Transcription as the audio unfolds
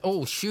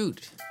Oh,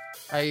 shoot.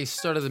 I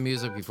started the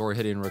music before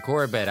hitting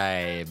record, but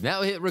I've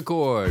now hit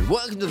record.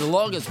 Welcome to the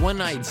longest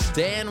one-night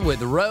stand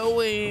with Ro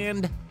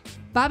and...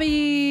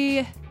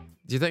 Bobbi.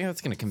 Do you think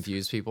that's going to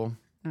confuse people?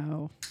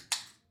 No.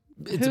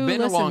 It's Who been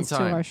a long listens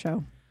time. to our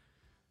show?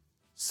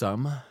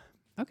 Some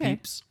Okay.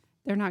 peeps.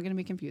 They're not going to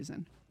be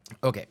confusing.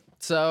 Okay,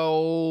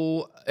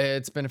 so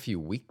it's been a few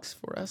weeks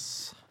for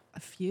us. A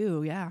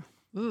few, yeah.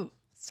 Ooh,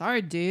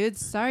 sorry,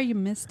 dudes. Sorry you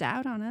missed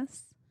out on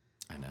us.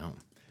 I know.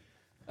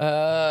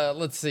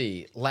 Let's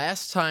see.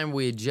 Last time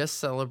we had just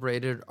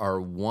celebrated our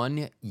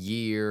 1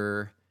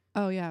 year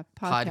Oh, yeah.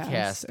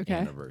 podcast Okay.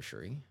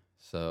 anniversary.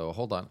 So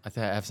hold on. I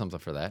have something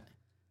for that.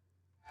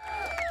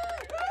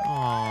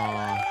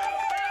 Aww.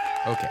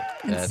 Okay.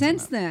 And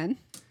since then,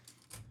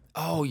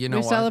 Oh, you know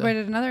we what?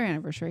 celebrated another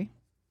anniversary.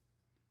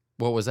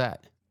 What was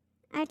that?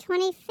 Our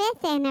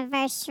 25th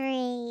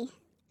anniversary.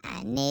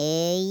 I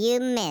knew you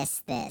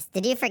missed this.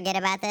 Did you forget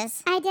about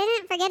this? I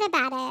didn't forget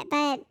about it,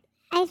 but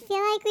I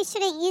feel like we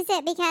shouldn't use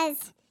it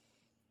because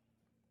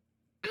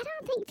I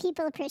don't think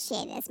people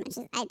appreciate it as much as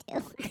I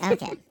do.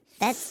 Okay.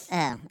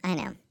 I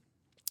know.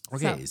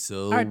 Okay,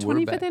 so Our we're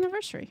 25th back.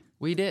 anniversary.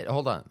 We did.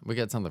 Hold on. We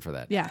got something for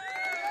that. Yeah.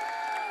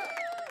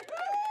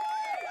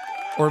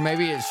 Or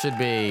maybe it should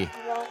be...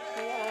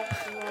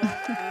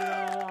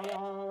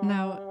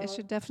 No, it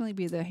should definitely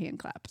be the hand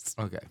claps.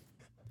 Okay.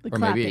 The Or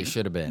maybe it clapping.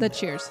 should have been. The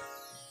cheers.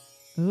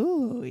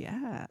 Ooh,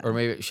 yeah. Or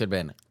maybe it should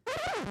have been...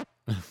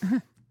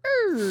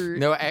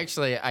 No,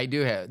 actually, I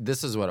do have...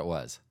 This is what it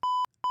was.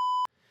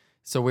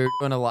 So we were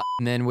doing a lot,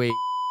 and then we...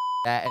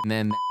 That, and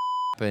then that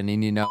happened,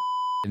 and you know...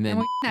 And then...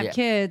 And we didn't have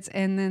kids,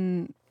 and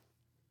then,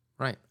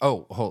 Right.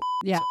 Oh, hold...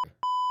 yeah. Sorry.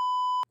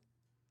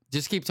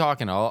 Just keep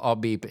talking. I'll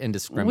beep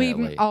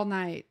indiscriminately. All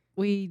night.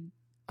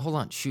 Hold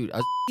on. Shoot. I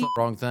was the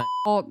wrong thing.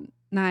 All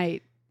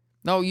night.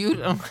 No, you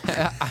don't.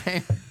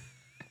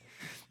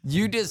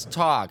 You just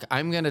talk.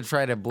 I'm going to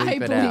try to bleep I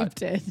it out.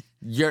 bleeped it.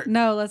 You're,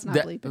 No, let's not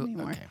that- bleep it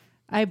anymore. Okay.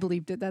 I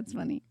bleeped it. That's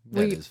funny.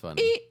 That is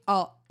funny. Eat.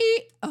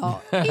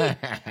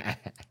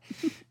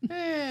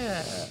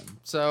 Yeah.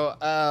 So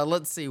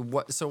let's see.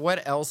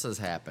 What else has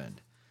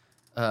happened?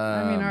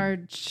 I mean, our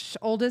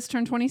oldest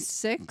turned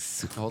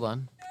 26. Hold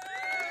on.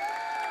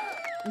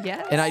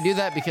 Yes. And I do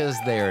that because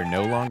they are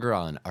no longer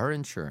on our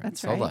insurance.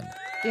 That's right. Hold on.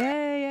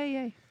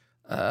 Yay.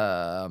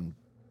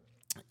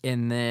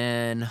 And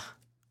then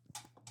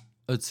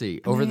let's see.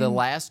 Over the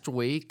last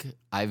week,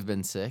 I've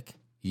been sick.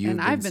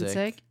 I've been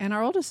sick. And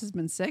our oldest has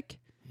been sick.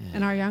 Yeah.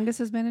 And our youngest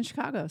has been in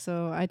Chicago.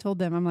 So I told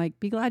them, I'm like,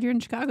 be glad you're in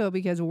Chicago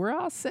because we're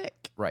all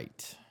sick.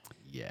 Right.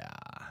 Yeah.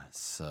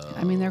 So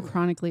I mean, they're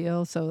chronically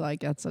ill. So,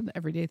 like, that's an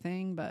everyday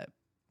thing. But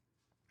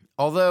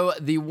although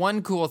the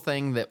one cool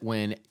thing that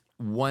when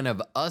one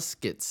of us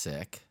gets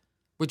sick,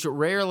 which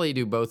rarely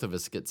do both of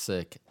us get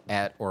sick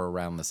at or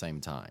around the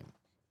same time.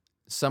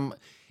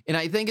 And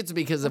I think it's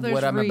because of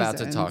what I'm about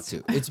to talk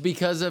to. It's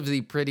because of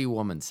the pretty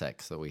woman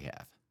sex that we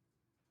have.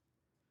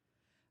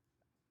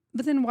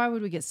 But then why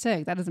would we get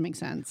sick? That doesn't make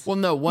sense. Well,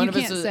 no, one of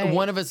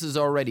us is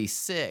already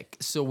sick,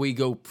 so we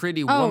go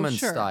pretty woman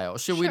style.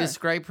 Should we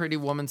describe pretty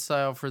woman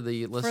style for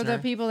the listener? For the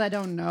people that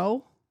don't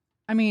know?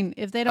 I mean,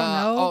 if they don't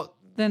know,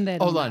 then they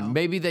don't know. Hold on.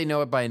 Maybe they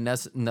know it by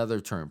another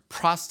term.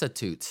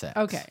 Prostitute sex.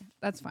 Okay,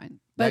 that's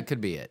fine. But that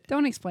could be it.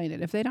 Don't explain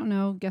it. If they don't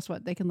know, guess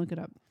what? They can look it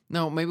up.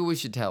 No, maybe we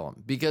should tell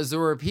them. Because there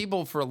were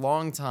people for a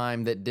long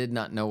time that did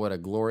not know what a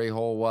glory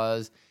hole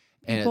was.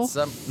 And People? it's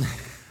some...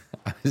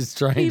 I was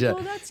trying People,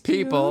 to... that's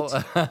People.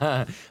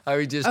 I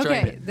was just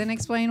trying Okay, to... then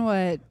explain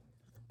what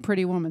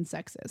pretty woman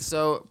sex is.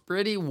 So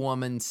pretty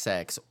woman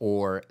sex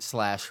or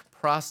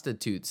 /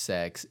 prostitute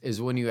sex is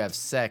when you have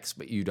sex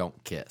but you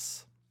don't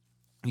kiss.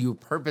 You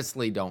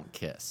purposely don't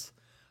kiss.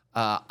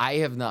 I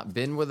have not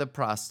been with a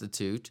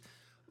prostitute,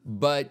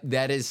 but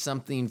that is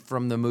something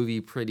from the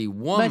movie Pretty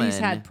Woman. But he's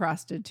had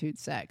prostitute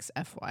sex,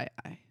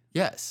 FYI.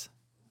 Yes.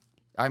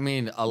 I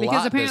mean, a lot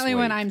Because apparently this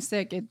when week. I'm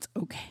sick, it's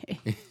okay.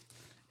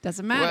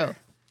 Doesn't matter.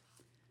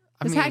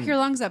 Well, Just hack your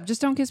lungs up.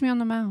 Just don't kiss me on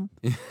the mouth.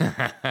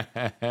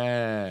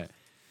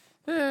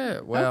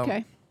 Well,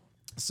 okay.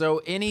 So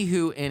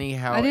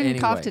anyhow, I didn't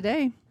cough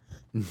today.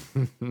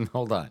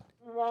 Hold on.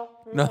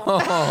 No. No,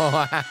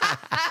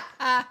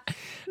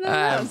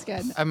 that was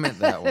good. I meant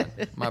that one.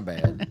 My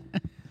bad.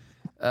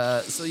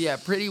 So yeah,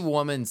 pretty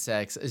woman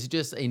sex is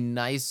just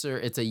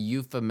it's a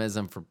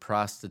euphemism for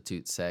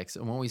prostitute sex.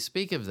 And when we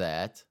speak of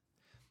that,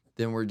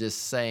 then we're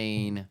just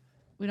saying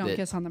We don't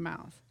kiss on the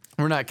mouth.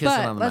 We're not kissing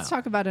on the mouth. Let's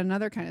talk about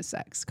another kind of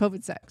sex,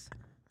 COVID sex.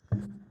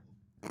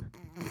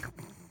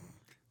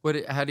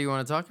 How do you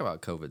want to talk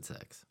about COVID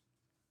sex?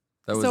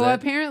 So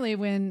apparently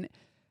when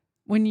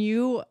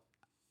you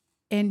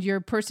and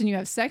your person you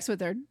have sex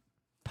with are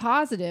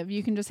positive,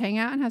 you can just hang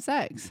out and have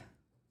sex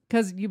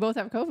because you both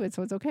have COVID,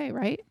 so it's okay,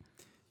 right?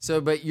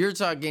 So, but you're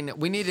talking,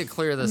 we need to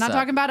clear this up. I'm not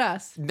talking about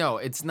us. No,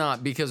 it's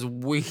not, because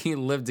we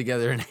live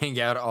together and hang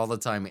out all the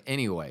time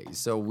anyway.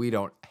 So we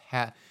don't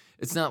have,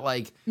 it's not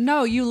like.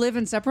 No, you live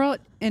in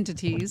separate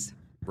entities.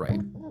 Right.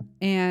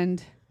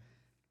 And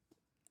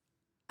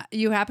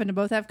you happen to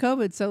both have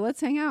COVID, so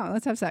let's hang out.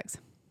 Let's have sex.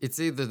 It's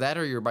either that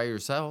or you're by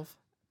yourself.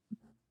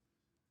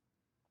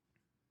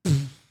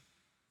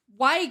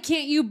 Why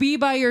can't you be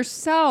by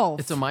yourself?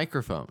 It's a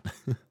microphone.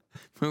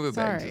 Move it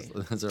Sorry.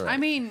 back. That's all right. I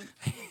mean,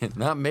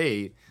 not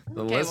me,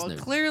 the okay, listener.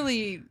 well,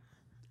 clearly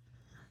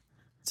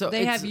So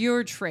they have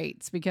your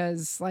traits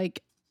because,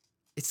 like,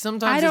 it's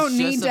sometimes I don't it's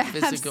need just to a have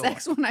physical.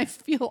 sex when I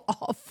feel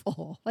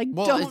awful. Like,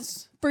 Well,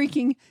 don't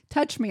freaking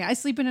touch me. I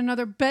sleep in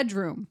another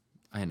bedroom.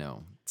 I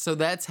know. So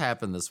that's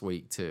happened this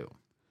week too.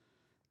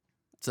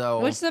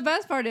 So Which the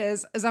best part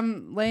is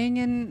I'm laying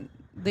in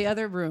the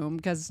other room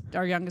because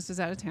our youngest is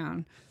out of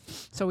town.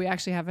 So we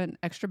actually have an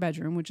extra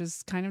bedroom, which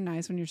is kind of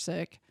nice when you're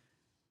sick.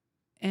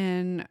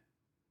 And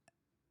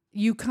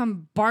you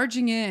come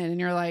barging in and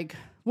you're like,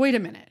 wait a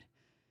minute.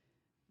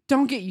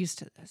 Don't get used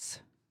to this.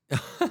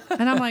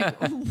 And I'm like,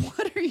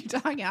 what are you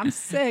talking? I'm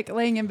sick,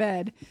 laying in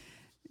bed.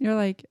 You're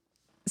like,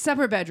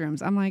 separate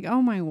bedrooms. I'm like,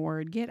 oh my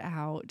word, get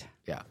out.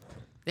 Yeah.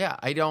 Yeah.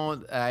 I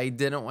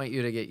didn't want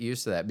you to get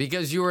used to that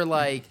because you were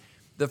like,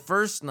 the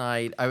first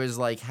night I was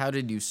like, how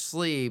did you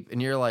sleep?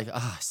 And you're like,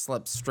 I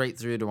slept straight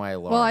through to my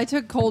alarm. Well, I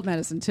took cold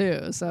medicine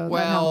too. So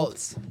that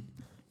helps.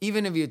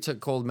 Even if you took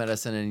cold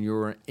medicine and you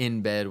were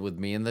in bed with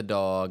me and the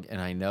dog, and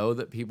I know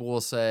that people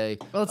will say,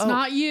 well, it's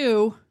not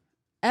you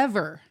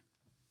ever.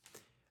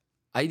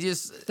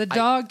 The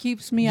dog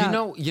keeps me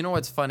up. You know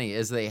what's funny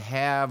is they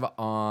have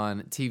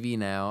on TV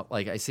now,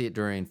 like I see it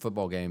during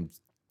football games,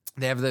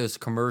 they have those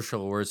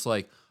commercial where it's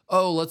like,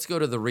 oh, let's go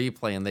to the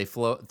replay, and they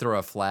throw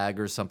a flag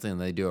or something,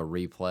 and they do a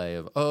replay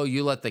of, oh,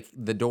 you let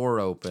the door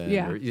open,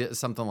 or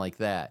something like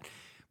that.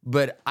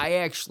 But I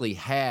actually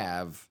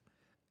have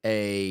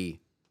a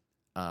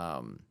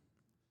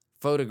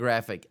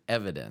photographic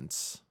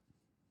evidence.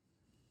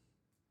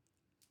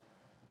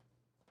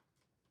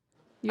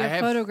 You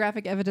have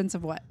photographic evidence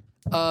of what?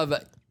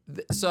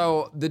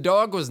 So the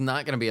dog was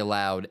not going to be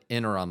allowed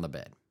in or on the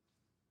bed.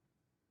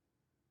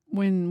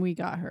 When we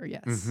got her,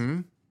 yes.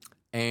 Mm-hmm.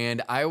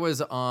 And I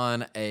was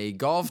on a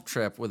golf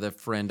trip with a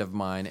friend of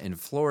mine in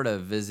Florida,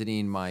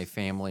 visiting my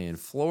family in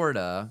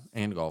Florida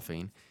and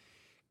golfing.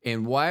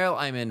 And while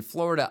I'm in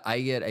Florida,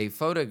 I get a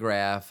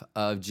photograph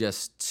of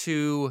just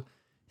 2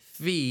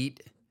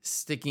 feet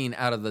sticking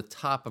out of the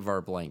top of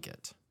our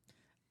blanket.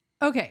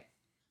 Okay.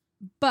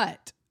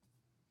 But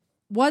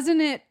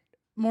wasn't it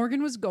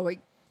Morgan was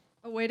going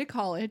away to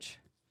college?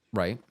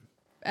 Right.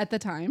 At the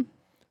time.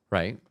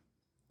 Right.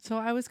 So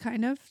I was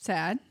kind of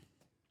sad.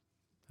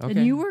 Okay.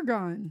 And you were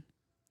gone.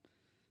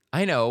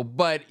 I know,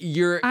 but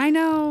I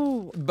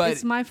know. But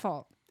it's my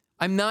fault.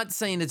 I'm not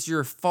saying it's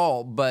your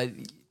fault, but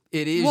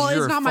it is well,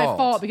 your it's not fault. my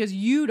fault because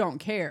you don't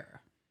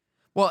care.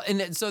 Well,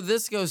 and so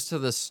this goes to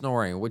the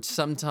snoring, which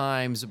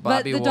sometimes Bobbi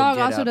But the will dog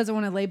get also up. doesn't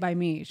want to lay by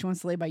me. She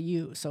wants to lay by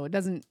you. So it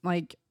doesn't,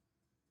 like,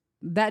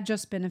 that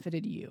just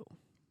benefited you.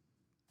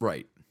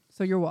 Right.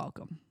 So you're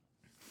welcome.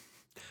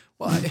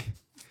 Well,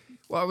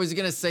 I was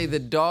going to say the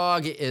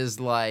dog is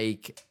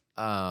like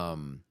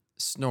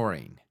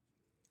snoring.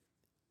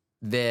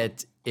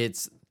 That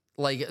it's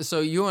like, so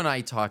you and I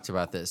talked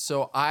about this.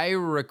 So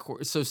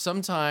so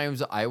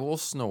sometimes I will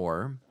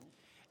snore.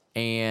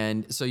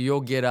 And so you'll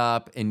get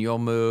up and you'll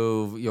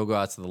move, you'll go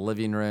out to the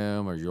living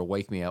room or you'll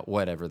wake me up,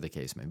 whatever the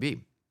case may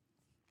be.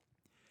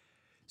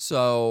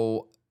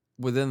 So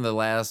within the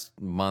last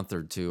month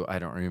or two, I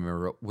don't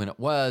remember when it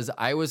was,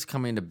 I was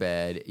coming to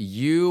bed.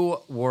 You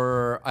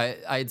were,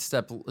 I'd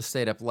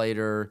stayed up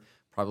later,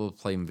 probably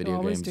playing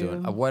video games,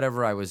 doing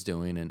whatever I was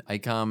doing. And I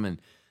come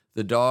and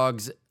the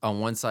dog's on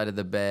one side of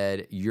the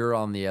bed, you're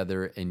on the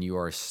other, and you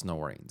are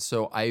snoring.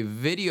 So I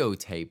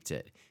videotaped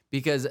it.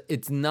 Because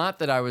it's not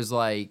that I was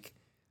like,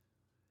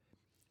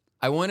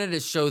 I wanted to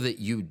show that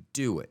you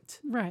do it.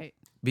 Right.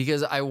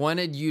 Because I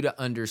wanted you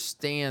to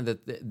understand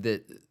that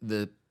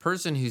the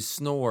person who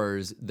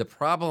snores, the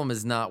problem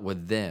is not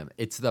with them.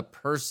 It's the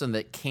person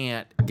that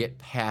can't get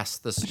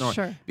past the snore.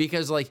 Sure.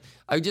 Because, like,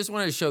 I just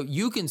wanted to show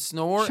you can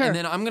snore, and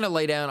then I'm going to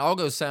lay down, I'll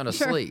go sound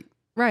asleep.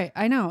 Right.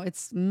 I know.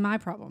 It's my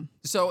problem.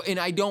 So, and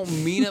I don't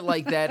mean it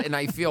like that, and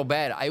I feel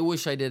bad. I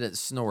wish I didn't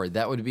snore.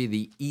 That would be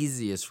the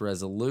easiest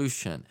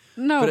resolution.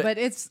 No, but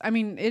it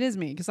is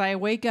me because I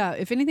wake up.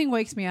 If anything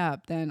wakes me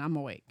up, then I'm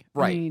awake.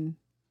 Right. I mean,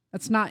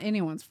 it's not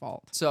anyone's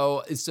fault.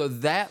 So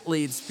that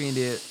leads me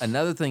to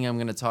another thing I'm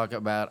going to talk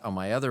about on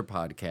my other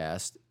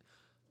podcast,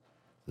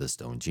 The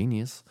Stone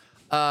Genius.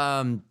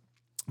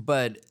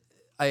 But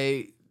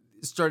I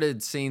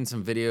started seeing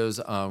some videos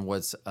on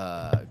what's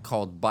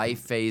called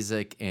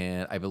biphasic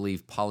and I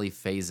believe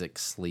polyphasic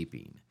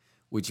sleeping,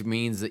 which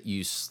means that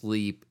you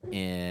sleep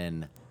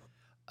in.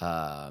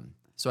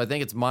 So I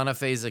think it's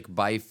monophasic,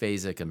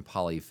 biphasic, and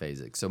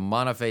polyphasic. So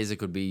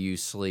monophasic would be you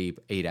sleep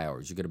 8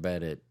 hours. You go to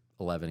bed at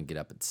 11 and get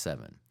up at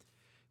 7.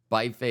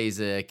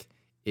 Biphasic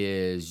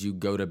is you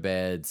go to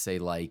bed, say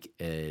like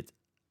at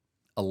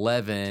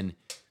 11,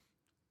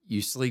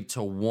 you sleep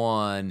till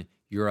 1.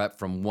 You're up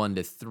from 1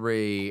 to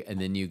 3, and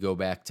then you go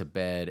back to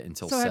bed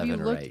until 7 or 8. So have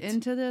you looked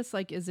into this?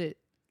 Like, is it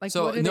like?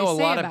 So what do they no, a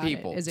say lot of about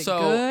people. It? Is it So,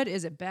 good?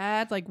 Is it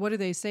bad? Like, what do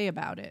they say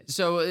about it?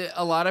 So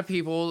a lot of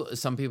people.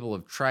 Some people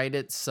have tried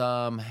it.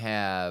 Some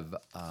have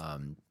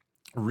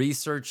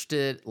researched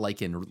it,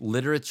 like in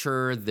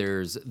literature.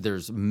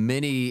 There's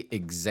many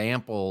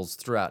examples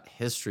throughout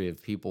history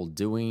of people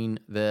doing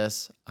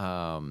this.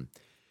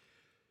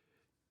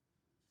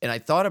 And I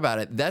thought about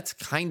it. That's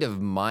kind of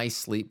my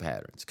sleep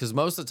patterns, because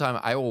most of the time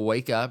I will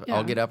wake up,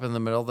 I'll get up in the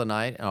middle of the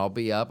night, and I'll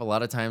be up. A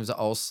lot of times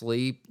I'll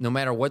sleep. No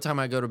matter what time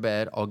I go to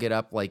bed, I'll get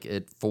up like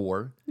at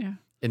 4. Yeah.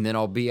 And then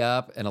I'll be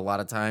up, and a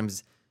lot of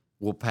times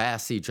we'll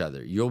pass each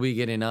other. You'll be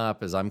getting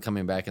up as I'm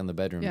coming back in the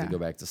bedroom to go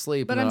back to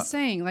sleep. But I'm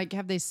saying, like,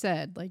 have they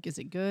said, like, is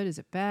it good? Is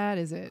it bad?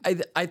 Is it?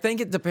 I think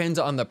it depends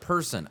on the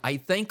person. I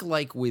think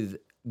like with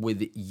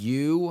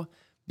you,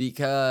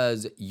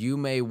 because you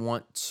may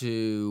want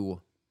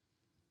to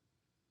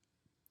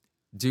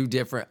do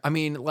different. I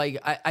mean, like,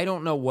 I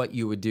don't know what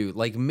you would do.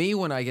 Like me,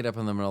 when I get up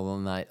in the middle of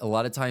the night, a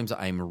lot of times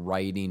I'm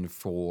writing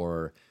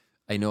for,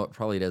 I know it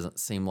probably doesn't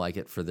seem like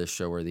it for this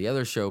show or the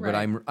other show, but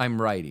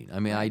I'm writing. I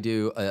mean, I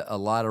do a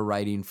lot of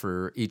writing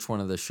for each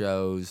one of the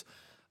shows,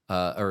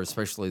 or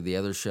especially the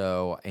other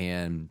show.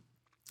 And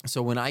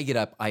so when I get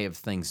up, I have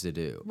things to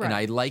do. And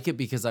I like it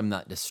because I'm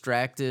not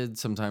distracted.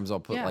 Sometimes I'll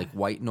put like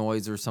white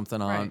noise or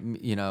something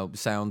on,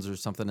 sounds or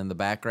something in the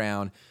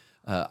background.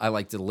 I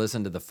like to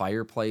listen to the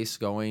fireplace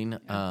going.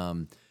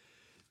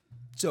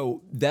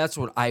 So that's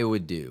what I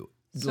would do.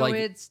 So like,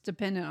 it's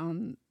dependent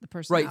on the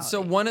personality. Right.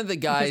 So one of the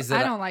guys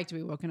that I don't like to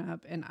be woken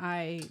up, and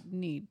I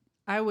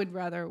would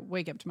rather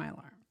wake up to my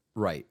alarm.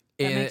 Right.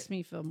 That makes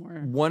me feel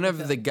more. One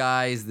of the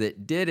guys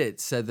that did it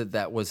said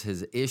that was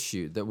his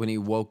issue, that when he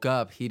woke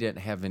up, he didn't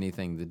have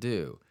anything to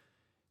do.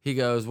 He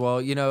goes, well,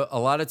 a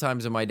lot of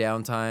times in my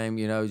downtime,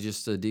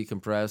 just to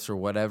decompress or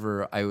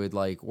whatever, I would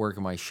like work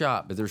in my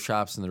shop, but their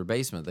shop's in their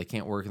basement. They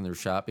can't work in their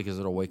shop because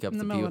it'll wake up in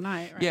the middle of the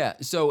night. Right? Yeah.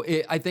 So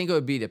I think it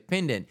would be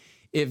dependent.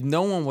 If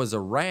no one was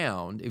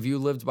around, if you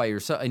lived by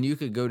yourself and you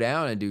could go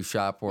down and do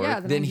shop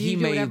work, then he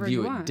may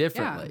view it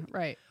differently. Yeah,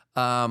 right.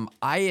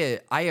 I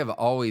have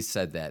always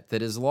said that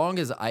as long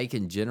as I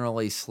can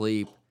generally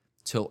sleep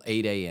till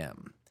 8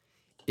 a.m.,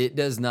 it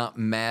does not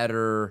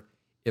matter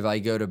if I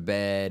go to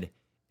bed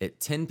at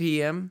 10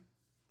 p.m.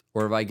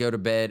 or if I go to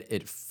bed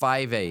at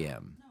 5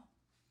 a.m.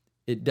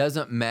 It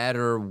doesn't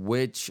matter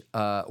what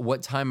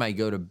time I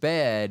go to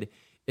bed.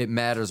 It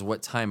matters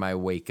what time I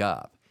wake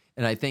up.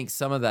 And I think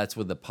some of that's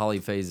with the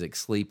polyphasic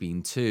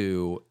sleeping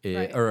too,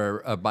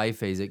 or a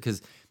biphasic,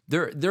 because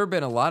there have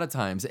been a lot of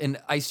times, and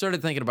I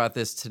started thinking about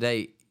this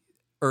today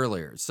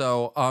earlier.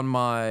 So on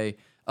my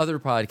other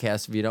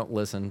podcast, if you don't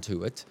listen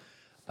to it,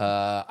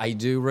 I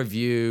do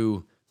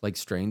review like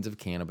strains of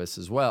cannabis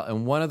as well.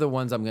 And one of the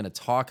ones I'm going to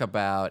talk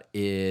about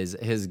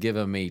has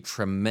given me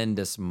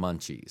tremendous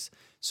munchies.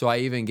 So I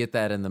even get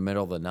that in the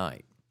middle of the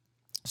night.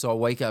 So I'll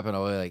wake up and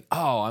I'll be like,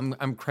 oh,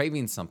 I'm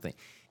craving something.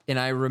 And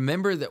I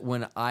remember that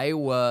when I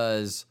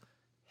was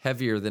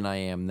heavier than I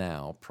am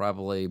now,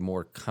 probably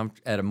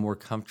at a more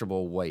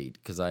comfortable weight,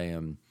 because I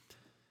am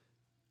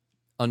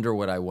under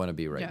what I want to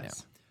be right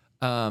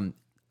now.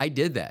 I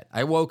did that.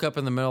 I woke up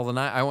in the middle of the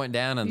night. I went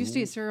down and you used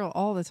to eat cereal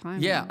all the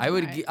time. Yeah, I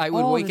would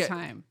all wake the up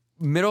time.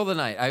 Middle of the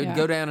night. I would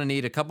go down and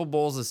eat a couple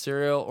bowls of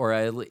cereal, or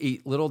I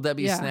eat Little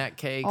Debbie snack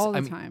cakes all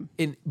the time.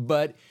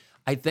 But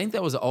I think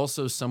that was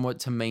also somewhat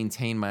to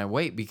maintain my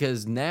weight,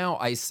 because now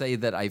I say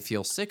that I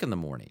feel sick in the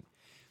morning.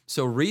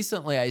 So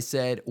recently I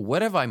said,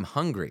 what if I'm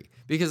hungry?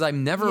 Because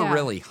I'm never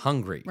really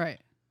hungry. Right.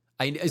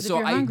 If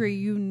you're hungry,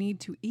 you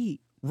need to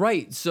eat.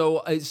 Right.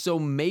 So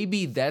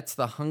maybe that's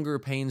the hunger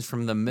pains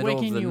from the middle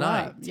of the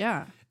night. Up.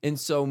 Yeah. And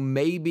so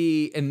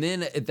maybe, and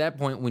then at that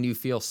point, when you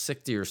feel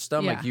sick to your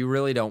stomach, you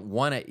really don't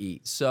want to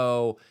eat.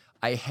 So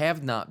I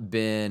have not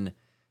been,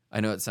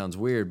 I know it sounds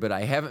weird, but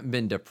I haven't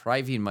been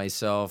depriving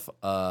myself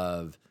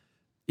of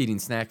eating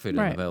snack food in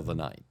the middle of the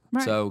night.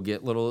 Right. So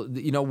get little,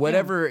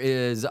 whatever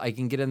is, I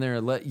can get in there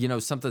and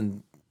let,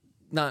 something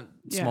not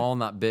small,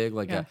 not big,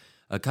 like a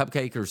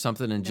cupcake or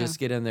something, and just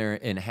get in there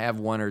and have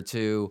one or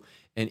two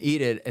and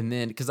eat it. And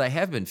then, because I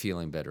have been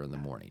feeling better in the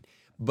morning.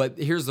 But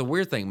here's the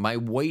weird thing. My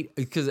weight,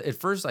 because at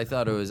first I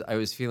thought I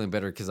was feeling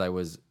better because I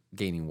was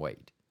gaining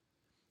weight.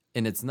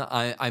 And it's not,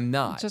 I'm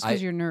not. Just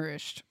because you're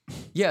nourished.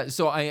 Yeah,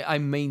 so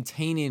I'm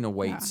maintaining a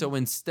weight. Yeah. So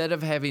instead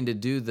of having to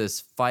do this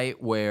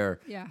fight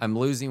where I'm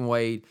losing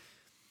weight,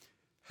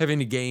 having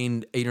to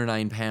gain 8 or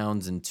 9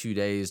 pounds in 2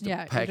 days to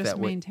pack that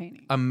weight,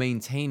 I'm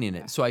maintaining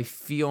it. So I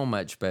feel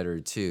much better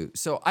too.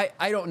 So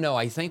I don't know.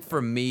 I think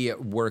for me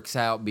it works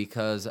out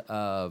because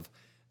of.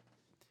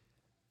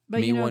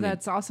 But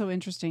that's also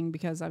interesting,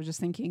 because I was just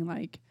thinking,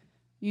 like,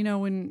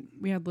 when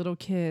we had little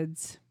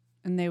kids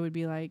and they would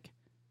be like,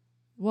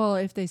 well,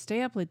 if they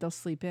stay up late, they'll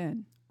sleep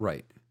in.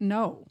 Right.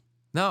 No.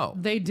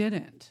 They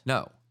didn't.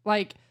 No.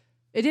 Like,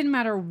 it didn't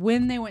matter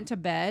when they went to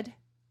bed.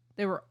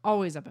 They were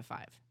always up at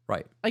 5.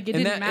 Right. Like, it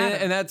didn't matter.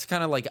 And that's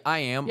kind of like I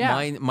am.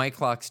 Yeah. My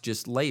clock's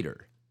just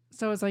later.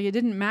 So it's like, it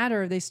didn't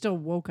matter. They still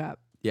woke up.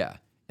 Yeah.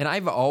 And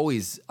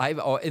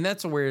and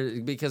that's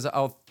weird, because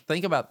I'll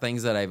think about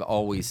things that I've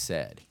always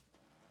said.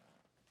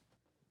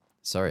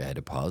 Sorry, I had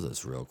to pause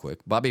this real quick.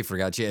 Bobbi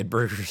forgot she had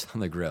burgers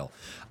on the grill.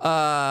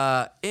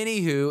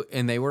 Anywho,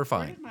 and they were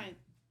fine.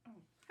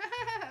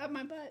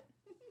 My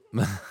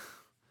butt.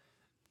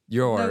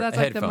 your No, that's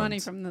like the money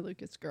headphones. from the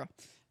Lucas girl.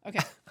 Okay.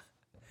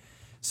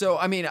 So,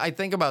 I mean, I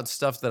think about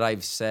stuff that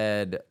I've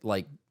said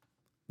like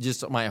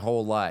just my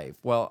whole life.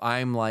 Well,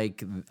 I'm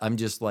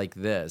just like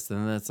this.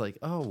 And then it's like,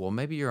 oh, well,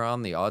 maybe you're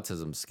on the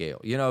autism scale,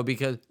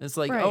 because it's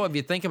like, Right. oh, if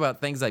you think about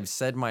things I've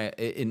said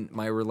in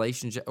my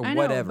relationship or I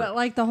know, whatever. but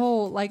like the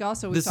whole, like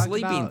also we The talked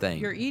sleeping about thing.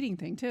 your eating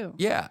thing too.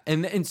 Yeah.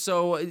 And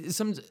so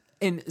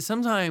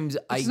sometimes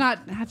It's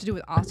not have to do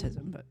with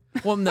autism, but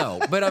well, no,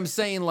 but I'm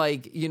saying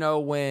like,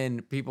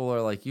 when people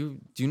are like, you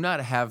do not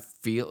have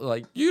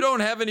you don't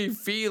have any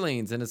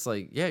feelings. And it's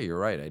like, yeah, you're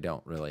right. I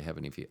don't really have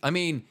any feelings. I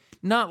mean,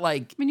 not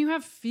like I mean, you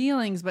have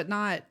feelings, but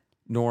not.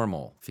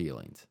 normal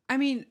feelings. I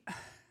mean,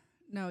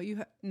 no,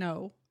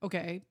 no,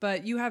 okay,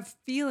 but you have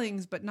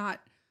feelings, but not.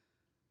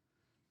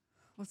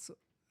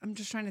 I'm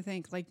just trying to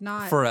think, like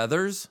not For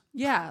others?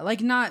 yeah,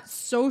 like not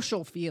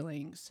social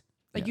feelings.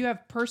 Like Yeah. you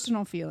have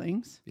personal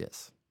feelings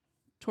Yes.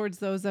 towards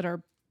those that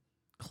are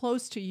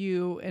close to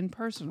you and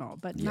personal,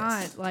 but Yes.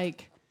 not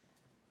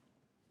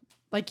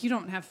like you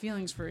don't have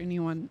feelings for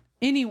anyone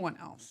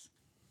else.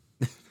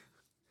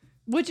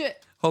 Which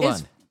it Hold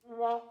is, on.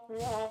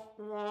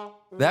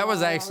 That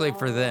was actually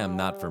for them,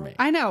 not for me.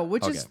 I know,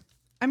 which is Okay.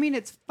 I mean,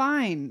 it's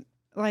fine.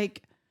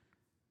 Like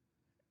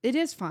it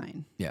is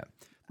fine. Yeah.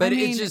 But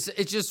mean,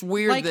 it's just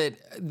weird like,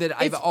 that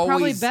I've It's probably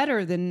always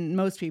better than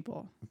most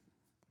people. I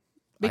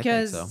think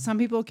Because so. some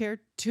people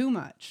care too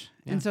much.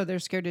 Yeah. And so they're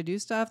scared to do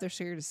stuff, they're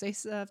scared to say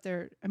stuff.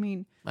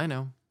 I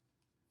know.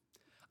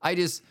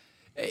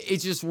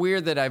 It's just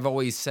weird that I've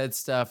always said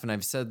stuff and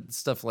I've said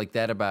stuff like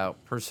that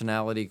about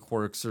personality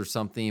quirks or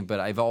something, but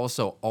I've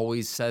also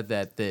always said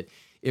that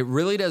it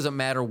really doesn't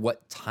matter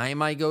what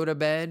time I go to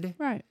bed.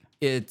 right.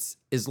 It's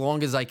as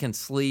long as I can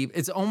sleep.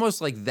 It's almost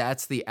like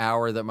that's the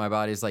hour that my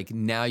body's like,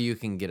 now you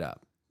can get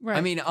up. Right.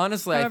 I mean,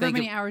 honestly, However I think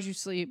many hours you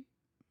sleep.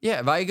 yeah,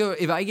 if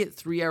I get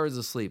 3 hours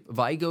of sleep, if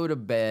I go to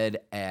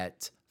bed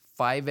at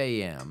 5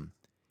 a.m.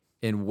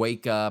 and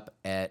wake up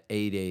at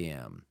 8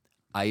 a.m.,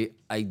 I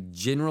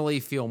generally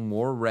feel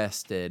more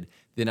rested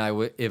than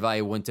if I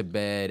went to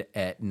bed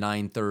at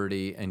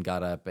 9:30 and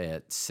got up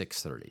at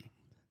 6:30.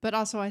 But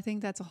also I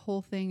think that's a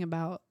whole thing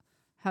about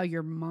how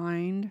your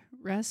mind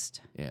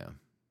rests. Yeah,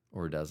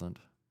 or doesn't.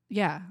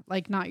 Yeah.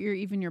 Like not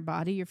even your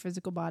body, your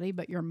physical body,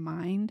 but your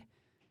mind.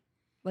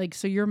 Like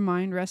so your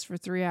mind rests for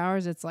 3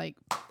 hours, it's like,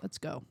 let's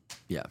go.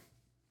 Yeah,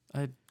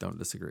 I don't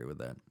disagree with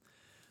that.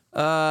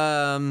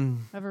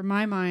 However,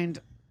 my mind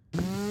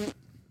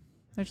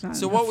there's not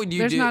So enough, what would you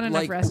there's do? not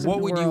enough Like, rest in what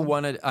the would you world.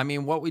 want to? I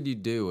mean, what would you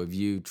do if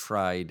you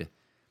tried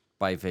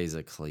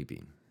biphasic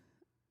sleeping?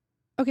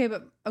 Okay,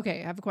 I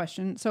have a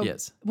question. So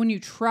Yes. when you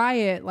try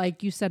it,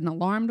 like you set an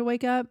alarm to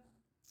wake up?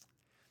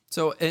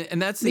 So,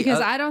 and that's the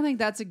Because I don't think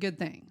that's a good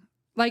thing.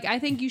 Like I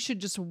think you should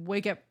just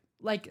wake up.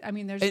 Like I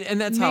mean, there's and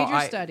that's major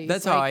how studies.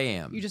 That's like, how I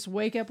am. You just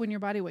wake up when your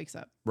body wakes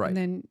up, Right. And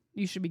then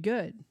you should be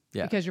good,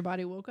 Yeah. because your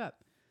body woke up.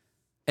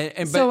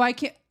 And So but, I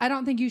can't. I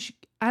don't think you should.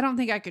 I don't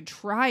think I could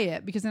try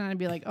it because then I'd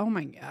be like, oh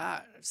my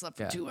god, I slept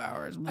for Yeah. 2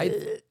 hours.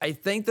 I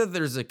think that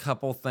there's a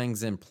couple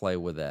things in play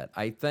with that.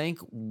 I think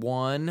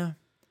one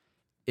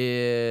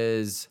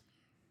is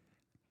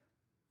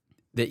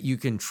that you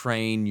can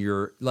train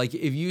your, like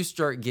if you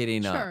start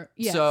getting Sure, up.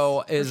 yes,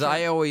 So for as sure.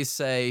 I always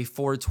say,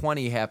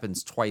 420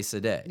 happens twice a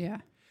day. Yeah,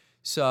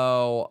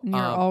 So and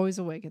you're always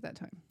awake at that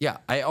time. yeah,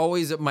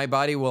 my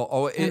body will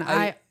always, And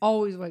I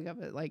always wake up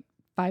at like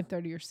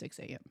 5:30 or 6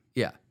 a.m.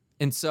 yeah.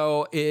 And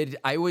so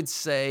I would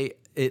say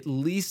at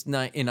least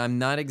and I'm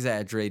not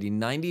exaggerating,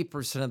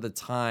 90% of the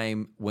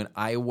time when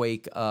I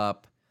wake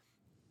up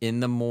in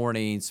the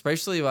morning,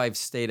 especially if I've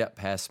stayed up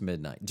past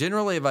midnight.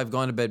 Generally, if I've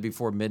gone to bed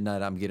before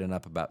midnight, I'm getting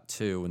up about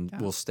 2 and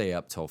we'll stay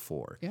up till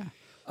 4. Yeah.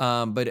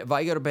 But if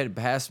I go to bed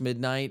past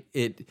midnight,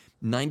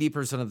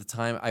 90% of the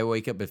time I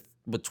wake up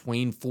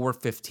between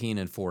 4:15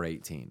 and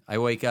 4:18. I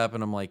wake up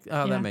and I'm like,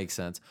 oh, Yeah. that makes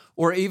sense.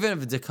 Or even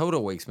if Dakota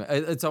wakes me,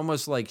 it's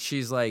almost like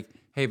she's like,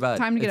 hey, bud,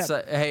 Time to get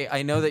up. Hey,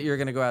 I know that you're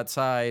going to go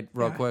outside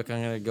real Yeah. quick.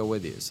 I'm going to go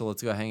with you. So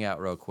let's go hang out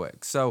real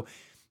quick. So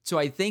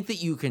I think that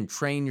you can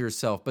train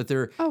yourself, but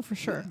Oh, for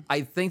sure.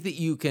 I think that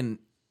you can,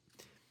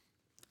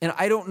 and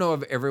I don't know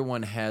if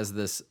everyone has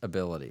this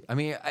ability. I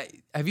mean,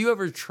 have you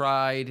ever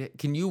tried,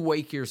 can you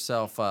wake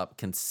yourself up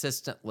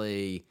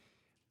consistently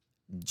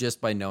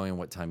just by knowing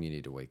what time you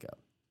need to wake up?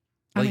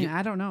 I Like, mean,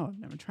 I don't know. I've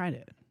never tried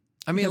it.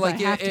 I mean, because like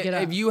I have to get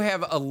if up. you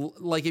have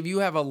if you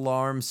have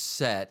alarms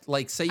set,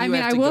 like say you I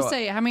mean, have I to will go,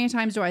 say, how many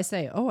times do I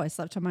say, oh, I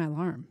slept on my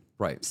alarm?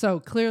 right. So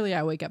clearly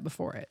I wake up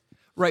before it.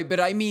 Right, but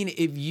I mean,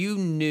 if you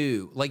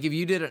knew, like if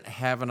you didn't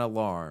have an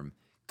alarm,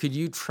 could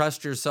you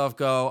trust yourself?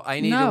 Go,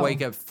 I need to No.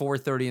 wake up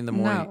 4:30 in the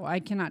morning. No,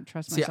 I cannot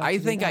trust See, myself. I to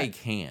do think I that.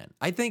 can.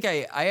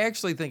 I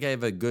actually think I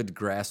have a good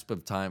grasp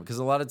of time because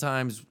a lot of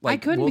times, like I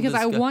couldn't we'll because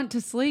I discuss- want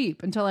to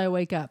sleep until I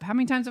wake up. How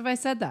many times have I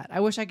said that? I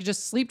wish I could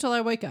just sleep till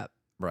I wake up.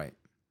 right.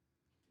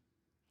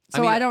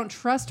 So mean- I don't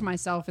trust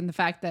myself in the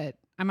fact that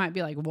I might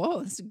be like,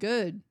 whoa, this is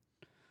good.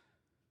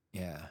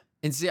 Yeah.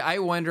 And see, I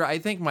wonder, I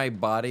think my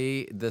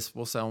body, this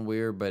will sound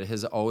weird, but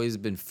has always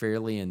been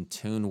fairly in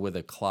tune with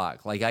a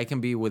clock. Like I can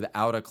be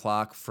without a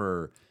clock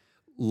for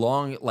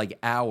long, like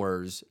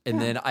hours, and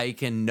then I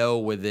can know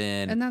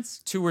within And that's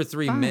 2 or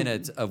 3 fine.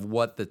 minutes of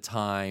what the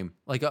time,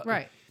 like,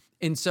 Right.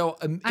 And so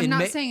I'm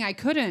not saying I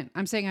couldn't.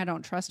 I'm saying I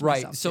don't trust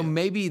myself. right. So to.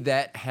 maybe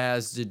that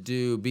has to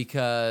do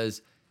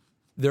because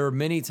there are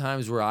many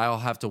times where I'll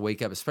have to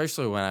wake up,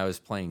 especially when I was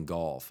playing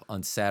golf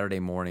on Saturday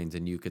mornings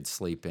and you could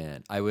sleep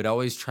in. I would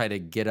always try to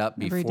get up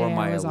Every before day I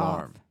my was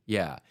alarm. off.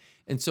 Yeah.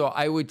 And so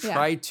I would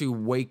try to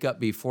wake up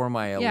before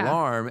my Yeah.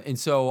 alarm. And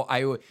so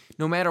I would,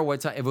 no matter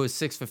what time, if it was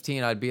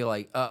 6:15, I'd be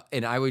like,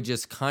 and I would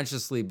just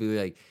consciously be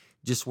like,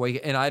 just wake,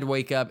 and I'd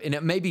wake up, and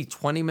it may be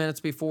 20 minutes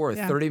before or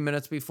 30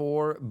 minutes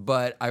before,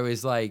 but I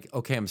was like,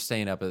 okay, I'm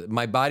staying up.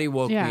 My body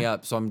woke me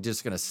up, so I'm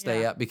just going to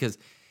stay up because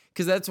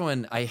that's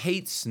when I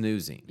hate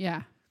snoozing.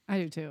 Yeah, I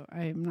do too.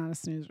 I am not a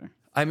snoozer.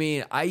 I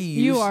mean,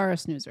 You are a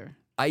snoozer.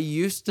 I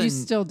used to. You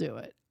still do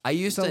it. I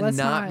used So to let's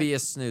not not- be a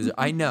snoozer.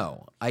 I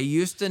know. I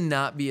used to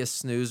not be a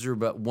snoozer,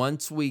 but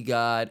once we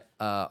got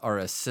our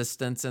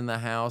assistants in the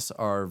house,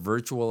 our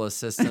virtual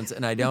assistants,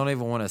 and I don't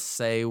even want to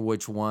say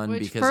which one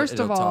Which, because first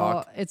it'll of all,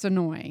 talk. it's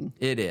annoying.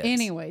 It is.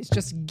 Anyways,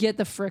 just get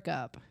the frick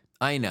up.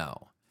 I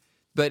know.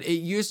 But it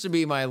used to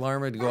be my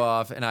alarm would go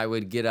off and I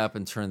would get up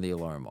and turn the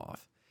alarm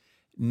off.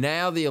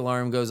 Now the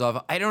alarm goes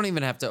off. I don't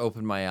even have to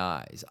open my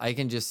eyes. I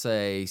can just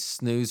say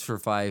snooze for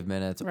 5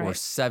 minutes or Right.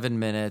 7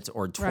 minutes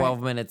or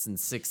 12 minutes and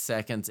 6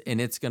 seconds,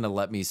 and it's going to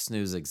let me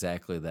snooze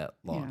exactly that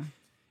long. Yeah.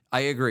 I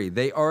agree.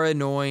 They are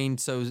annoying.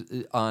 So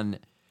on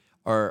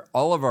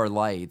all of our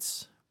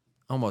lights,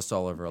 almost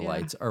all of our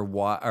lights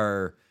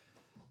are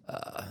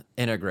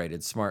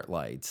integrated smart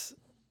lights.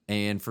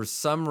 And for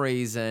some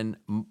reason,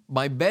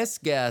 my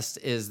best guess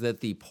is that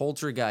the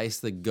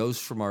poltergeist, the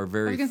ghost from our I was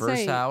very gonna first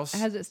say, house,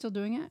 has it still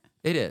doing it?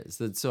 it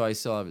is. So I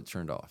still have it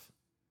turned off.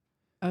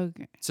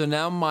 Okay. So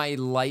now my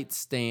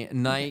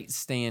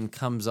nightstand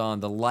comes on.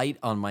 The light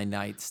on my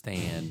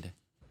nightstand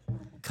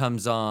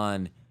comes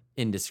on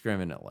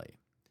indiscriminately.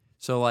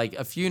 So like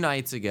a few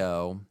nights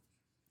ago,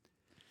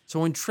 so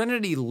when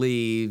Trinity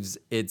leaves,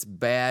 it's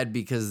bad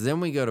because then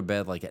we go to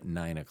bed like at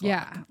 9 o'clock.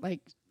 Yeah, like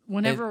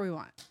whenever we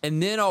want.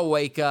 And then I'll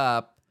wake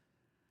up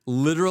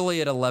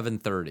literally at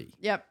 11:30.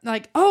 Yep.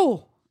 Like,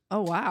 oh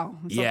wow.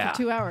 It's up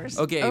for 2 hours.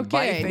 Okay,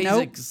 biphasic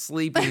nope.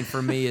 sleeping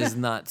for me is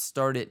not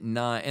start at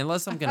 9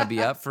 unless I'm going to be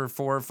up for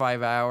 4 or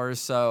 5 hours.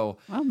 So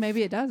Well,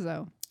 maybe it does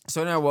though.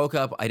 when I woke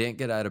up, I didn't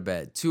get out of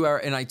bed. 2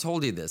 hours, and I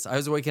told you this. I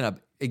was waking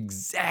up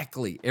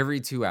exactly every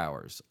 2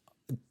 hours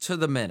to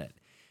the minute.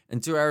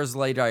 And 2 hours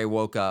later, I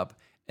woke up,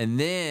 and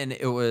then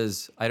it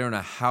was, I don't know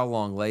how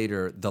long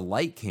later, the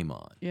light came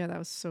on. Yeah, that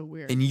was so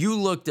weird. And you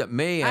looked at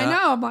me. I And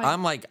know,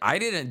 I'm like, I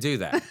didn't do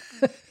that.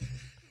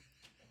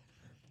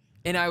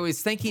 And I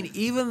was thinking,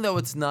 even though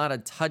it's not a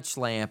touch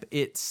lamp,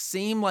 it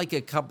seemed like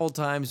a couple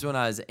times when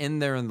I was in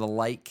there and the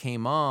light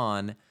came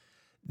on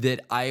that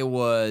I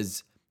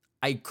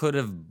could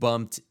have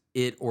bumped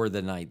it or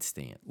the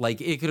nightstand. Like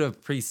it could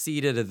have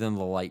preceded and then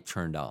the light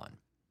turned on.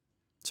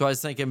 So I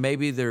was thinking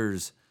maybe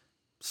there's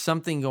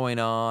something going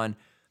on,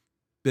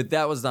 but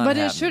that was not But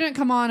happening. it shouldn't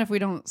come on if we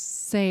don't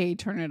say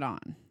turn it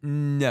on.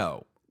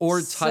 No. Or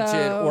touch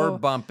it or So,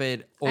 bump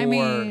it or... I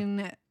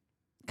mean,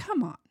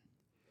 come on.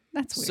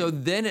 That's weird. So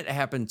then it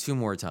happened 2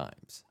 more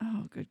times.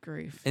 Oh, good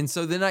grief. And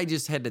so then I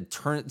just had to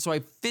turn it. So I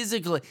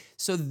physically,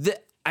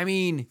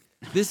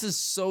 this is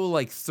so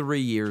like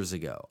 3 years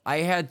ago. I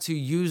had to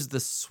use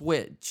the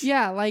switch.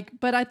 Yeah,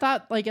 but I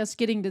thought us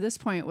getting to this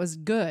point was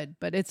good,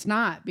 but it's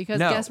not because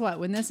No. guess what?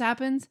 When this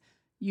happens,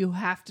 you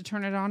have to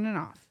turn it on and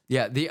off.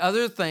 Yeah. The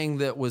other thing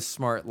that was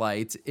smart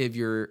lights, if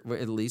you're,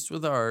 at least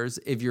with ours,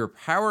 if your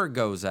power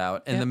goes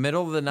out in the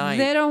middle of the night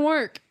They don't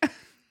work.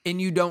 and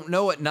you don't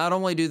know it, not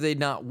only do they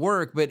not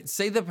work, but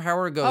say the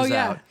power goes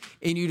out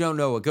and you don't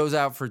know it goes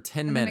out for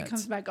 10 And then minutes. it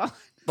comes back on.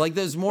 Like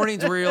those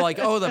mornings where you're like,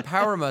 oh, the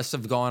power must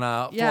have gone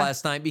out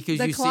last night because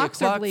The you see a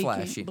clocks are clock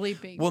flashing.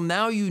 bleeping. Well,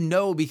 now you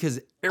know because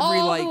every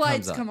All light the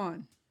lights comes on. come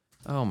on.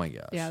 Oh my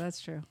gosh. Yeah,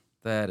 that's true.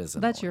 That is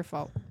That's annoying. your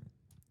fault.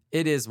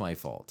 It is my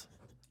fault.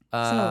 So,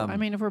 I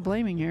mean, if we're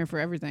blaming here for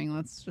everything,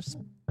 let's just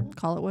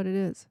call it what it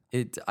is.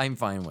 I'm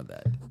fine with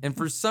that. And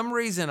for some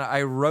reason,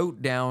 I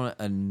wrote down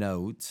a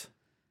note.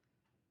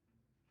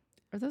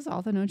 Are those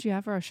all the notes you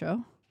have for our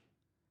show?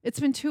 It's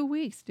been 2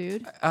 weeks,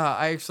 dude.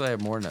 I actually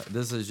have more notes.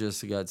 This is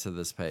just got to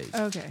this page.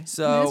 Okay.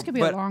 So, this could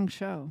be a but long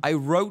show. I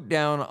wrote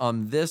down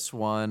on this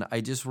one,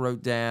 I just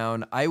wrote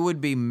down, I would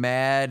be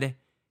mad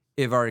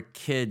if our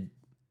kid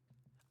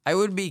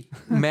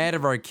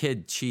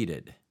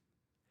cheated.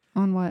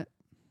 On what?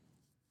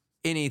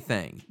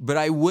 Anything. But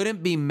I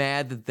wouldn't be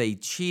mad that they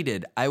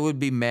cheated. I would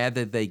be mad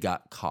that they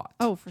got caught.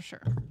 Oh, for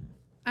sure.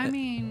 I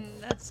mean,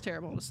 that's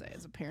terrible to say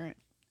as a parent.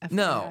 FYI.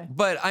 No,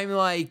 but I'm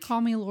like, Call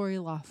me Lori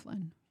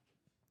Laughlin.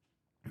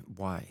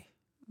 why?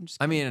 I'm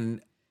just I kidding.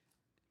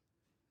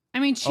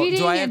 mean, cheating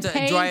do I have and to- do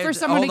paying I have for to-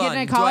 someone to hold get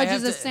on. into Do I college have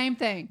is the to- same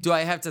thing. do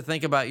I have to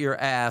think about your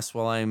ass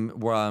while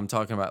I'm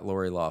talking about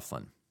Lori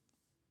Laughlin?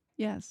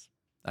 Yes.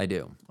 I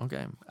do.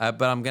 Okay.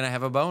 But I'm going to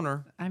have a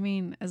boner. I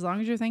mean, as long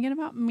as you're thinking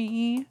about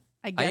me,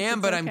 I guess am,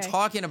 it's but okay. I'm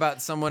talking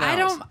about someone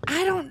else.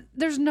 I don't.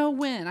 There's no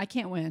win. I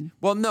can't win.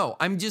 Well, no,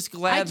 I'm just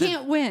glad I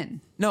can't win.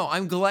 No,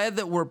 I'm glad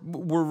that we're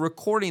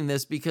recording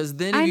this because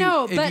then if I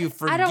know, if but you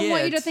forget, I don't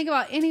want you to think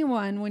about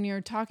anyone when you're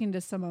talking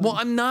to someone. Well,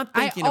 I'm not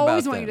thinking I about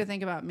always want them. you to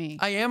think about me.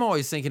 I am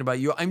always thinking about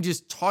you. I'm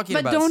just talking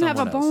But about don't someone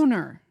have a else.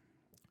 boner.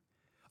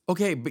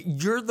 Okay, but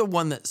you're the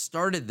one that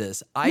started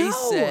this. I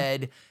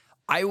said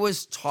I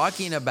was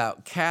talking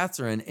about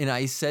Catherine, and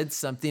I said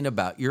something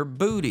about your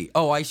booty.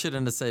 Oh, I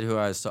shouldn't have said who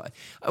I was talking.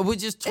 I was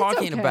just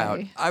talking about.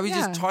 okay. I was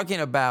just talking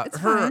about It's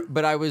her, fine.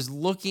 but I was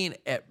looking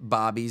at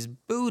Bobby's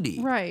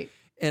booty. Right.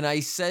 And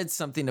I said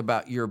something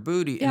about your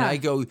booty, and Yeah. I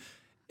go,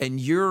 and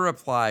your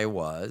reply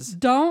was,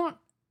 Don't.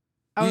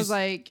 I You was s-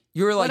 like,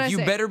 you were what'd like, I you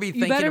say? better be You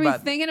thinking better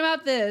about be thinking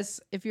about this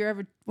if you're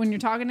ever when you're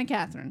talking to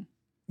Catherine.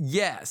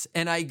 yes.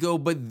 And I go,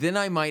 but then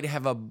I might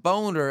have a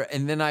boner,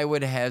 and then I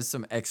would have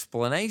some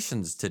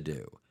explanations to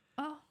do.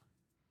 Oh.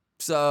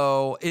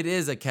 So it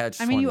is a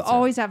catch. I mean, you 22.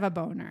 always have a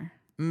boner.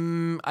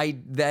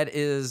 That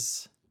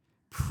is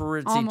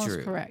pretty Almost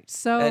true.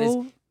 correct. That is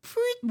So,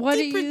 pretty, what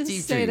do you pretty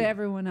say true. to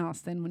everyone else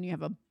then when you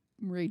have a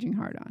raging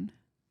hard on?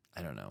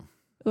 I don't know.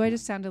 Oh, I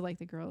just sounded like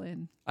the girl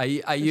in I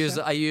use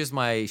show. I use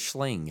my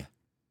schling.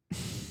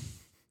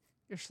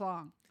 your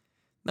schlong.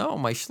 No,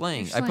 my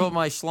schling. Your I put sling.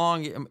 my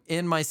schlong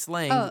in my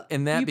sling, Oh,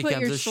 and that you becomes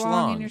put your a schlong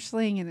schlong. in your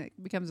sling, and it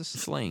becomes a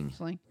Schling.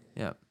 Sling.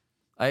 Yeah,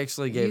 I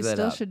actually gave You that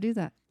still up. should do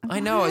that. I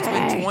know it's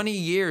been Why? 20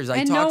 years. I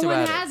and no talked one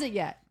about has it. it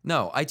yet.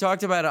 No, I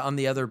talked about it on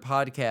the other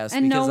podcast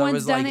And no because I one's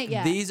was done like, it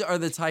yet. these are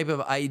the type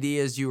of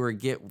ideas you were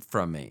get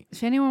from me.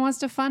 If anyone wants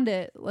to fund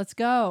it, let's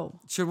go.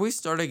 Should we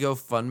start a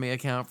GoFundMe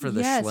account for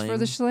the yes, schling? for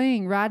the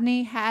schling.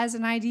 Rodney has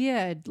an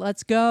idea.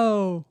 Let's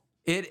go.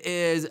 It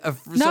is so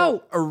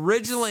No.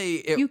 originally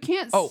it, You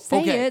can't oh,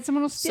 say okay. it.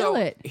 Someone will steal So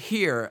it.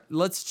 Here,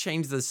 let's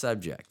change the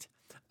subject.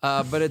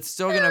 But it's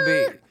still gonna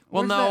be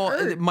well. Where's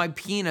No, the my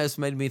penis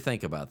made me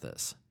think about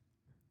this,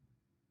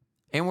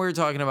 and we were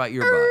talking about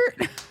your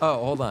butt. Oh,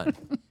 hold on.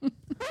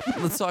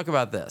 Let's talk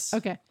about this.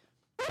 Okay.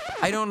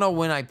 I don't know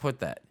when I put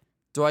that.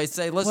 Do I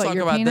say let's What, talk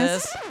your about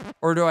penis? this,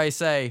 or do I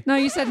say No,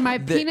 you said my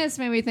penis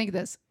made me think of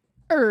this.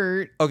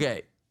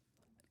 okay?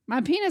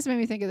 My penis made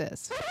me think of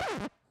this.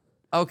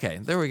 Okay,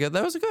 there we go.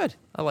 That was good.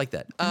 I like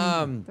that.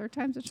 Third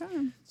time's a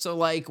charm. So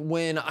like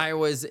when I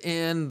was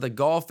in the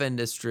golf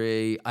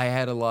industry, I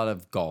had a lot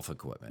of golf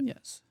equipment.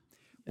 Yes.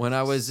 When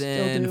I was Still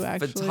in do,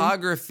 actually.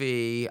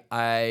 photography,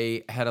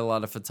 I had a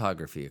lot of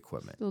photography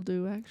equipment. Still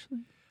do,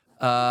 actually.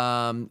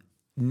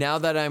 Now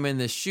that I'm in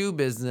the shoe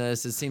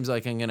business, it seems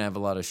like I'm going to have a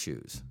lot of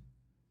shoes.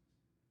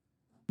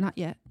 Not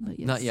yet, but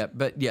yes. Not yet,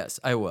 but yes,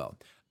 I will.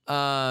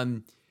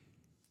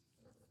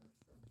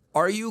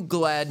 Are you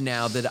glad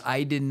now that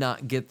I did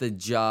not get the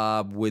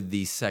job with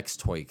the sex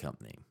toy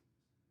company?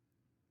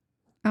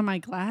 Am I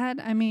glad?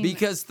 I mean,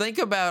 Because think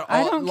about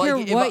I all, don't like, care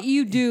if what I-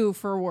 you do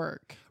for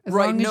work. As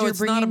Right, long as no, you're it's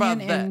not bringing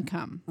about in that.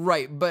 income.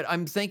 Right, but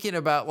I'm thinking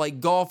about like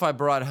golf. I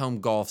brought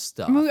home golf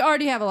stuff. I mean, we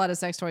already have a lot of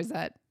sex toys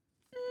that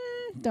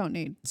don't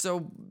need. So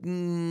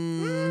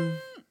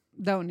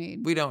Don't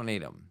need. we don't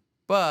need them,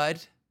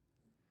 but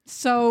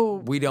So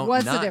we don't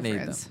what's not the need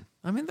difference? them.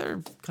 I mean,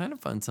 they're kind of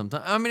fun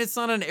sometimes. I mean, it's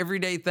not an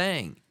everyday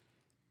thing.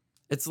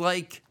 It's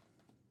like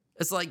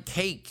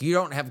cake. You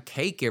don't have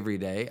cake every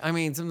day. I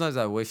mean, sometimes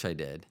I wish I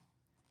did.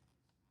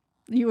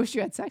 You wish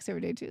you had sex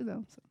every day too,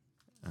 though. So.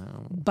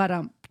 But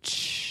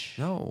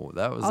No,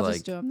 that was I'll like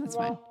just do them. That's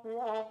fine.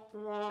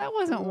 That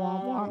wasn't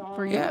womp womp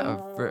for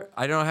you.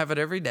 I don't have it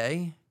every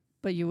day.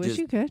 But you wish Just-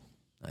 you could.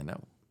 I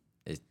know.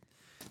 It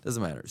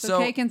doesn't matter. So, So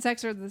cake and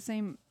sex are the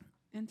same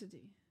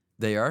entity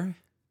they are.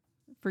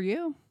 for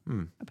you,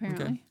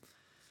 apparently. Okay.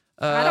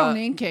 I don't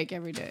need cake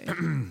every day.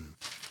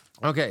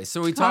 Okay,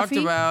 so we talked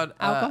Coffee? about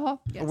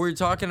Alcohol? Yes. We're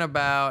talking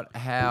about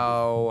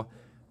how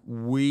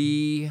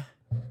we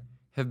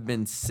have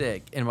been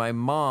sick, and my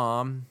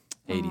mom,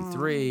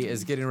 83,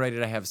 is getting ready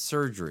to have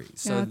surgery.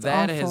 So yeah, it's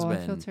that awful. has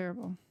I feel been.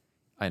 terrible.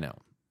 I know.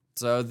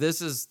 So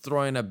this is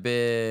throwing a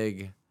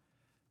big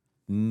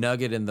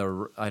nugget in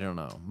the. I don't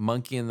know,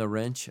 monkey in the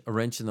wrench, a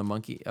wrench in the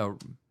monkey, a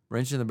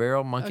wrench in the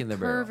barrel, monkey in the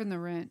barrel. A curve in the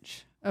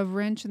wrench. A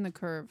wrench in the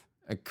curve.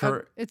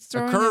 It's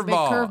a throwing a big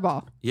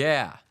curveball.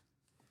 Yeah.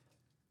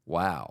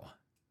 Wow.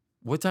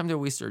 What time did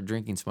we start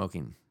drinking,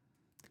 smoking?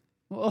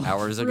 Well,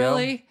 Hours ago?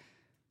 Really?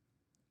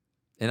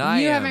 And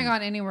You haven't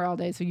gone anywhere all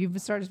day, so you've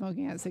started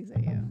smoking at 6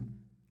 a.m.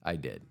 I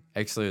did.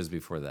 Actually, it was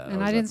before that. And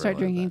was I up didn't start earlier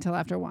drinking than until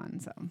after 1,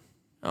 so. that.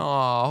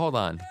 Oh, hold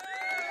on.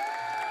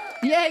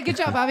 Yay, good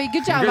job, Bobby.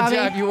 Good job, Good Bobby.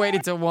 job. You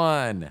waited till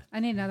 1. I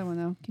need another one,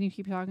 though. Can you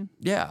keep talking?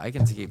 Yeah, I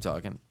can keep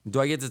talking. Do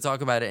I get to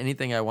talk about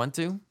anything I want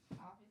to?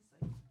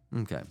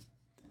 Obviously. Okay.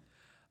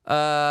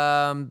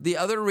 The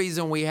other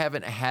reason we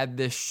haven't had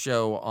this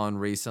show on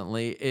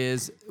recently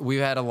is we've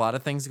had a lot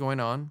of things going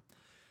on.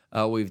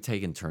 We've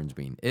taken turns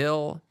being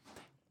ill.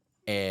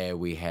 And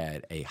we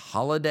had a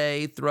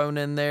holiday thrown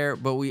in there,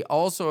 but we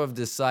also have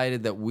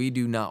decided that we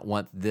do not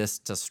want this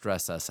to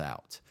stress us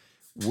out.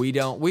 We've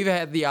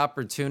had the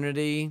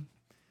opportunity,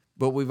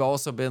 but we've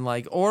also been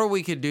like, or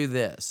we could do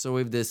this. So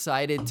we've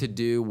decided to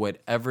do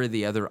whatever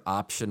the other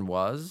option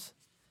was.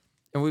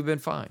 and we've been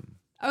fine.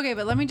 Okay,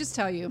 but let me just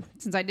tell you,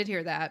 since I did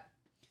hear that,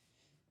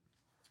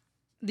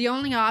 the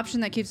only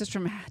option that keeps us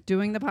from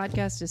doing the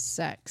podcast is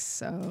sex.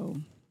 So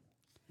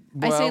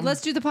I say, Well,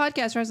 let's do the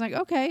podcast. I was like,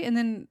 okay. And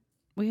then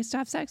we used to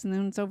have sex and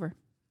then it's over.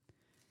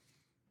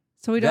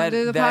 So we don't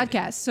do the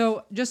podcast.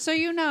 So just so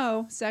you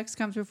know, sex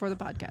comes before the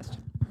podcast.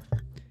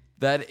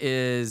 That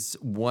is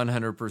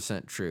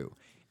 100% true.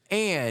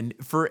 And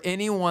for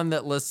anyone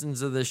that listens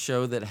to this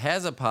show that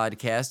has a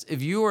podcast,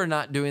 if you are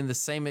not doing the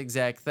same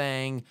exact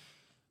thing,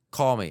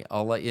 call me.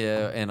 I'll let you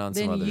in on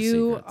some Then other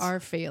you secrets. are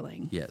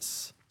failing.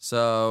 Yes.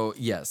 So,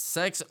 yes,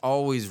 sex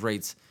always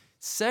rates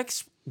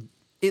sex,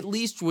 at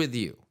least with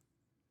you.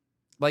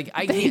 Like,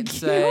 I can't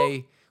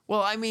say,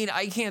 well, I mean,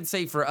 I can't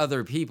say for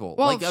other people.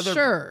 Well, like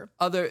sure.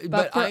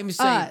 But for I'm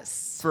saying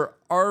us. for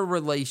our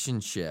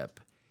relationship,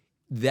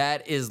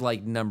 that is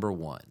like number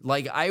one.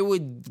 Like, I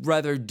would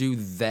rather do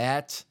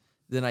that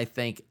than I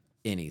think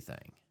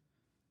anything.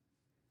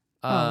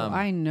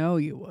 I know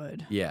you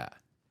would. Yeah.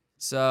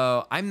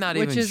 So I'm not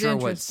Which even is sure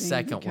what interesting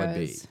second would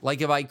be. because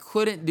Like if I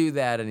couldn't do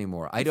that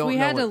anymore, I don't know. If we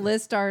had to what-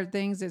 list our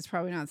things, it's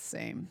probably not the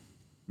same.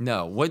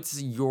 No,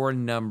 what's your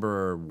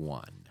number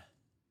one?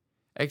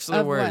 Actually,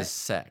 Of where is what?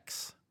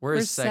 sex? Where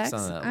is sex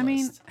on that I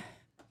mean, list?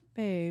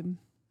 babe.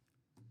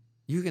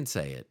 You can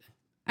say it.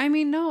 I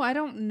mean, no, I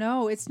don't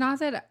know. It's not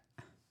that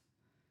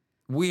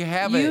We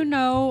have you it.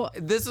 know.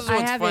 This is I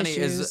what's have funny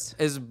issues.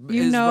 is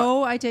You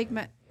know, I take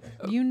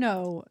you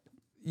know.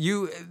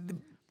 you.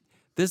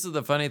 This is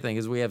the funny thing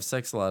is we have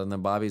sex a lot, and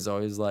then Bobby's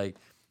always like,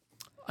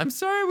 "I'm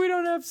sorry, we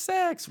don't have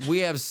sex. We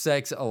have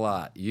sex a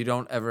lot. You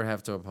don't ever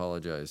have to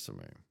apologize to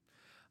me."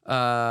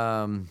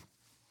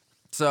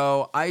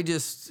 So I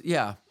just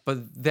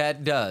but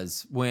that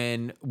does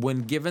when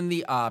given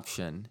the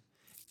option,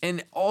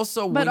 and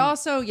also But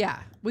also, yeah,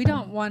 we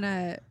don't want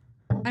to.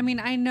 I mean,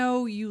 I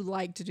know you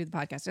like to do the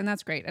podcast, and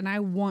that's great, and I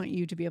want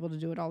you to be able to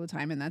do it all the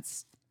time, and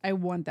I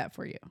want that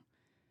for you.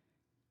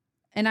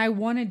 And I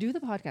want to do the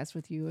podcast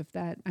with you if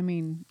that, I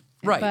mean,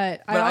 Right.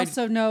 But I But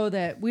also know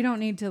that we don't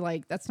need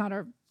to that's not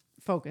our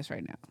focus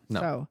right now. No.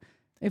 So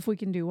if we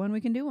can do one,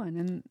 we can do one.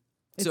 And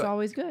it's So-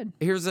 always good.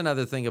 Here's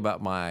another thing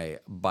about my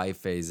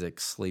biphasic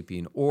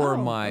sleeping or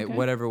my okay.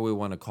 whatever we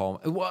want to call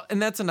it. Well,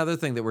 and that's another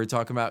thing that we're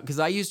talking about because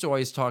I used to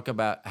always talk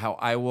about how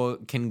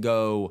can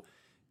go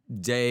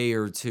day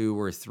or 2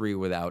 or 3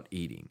 without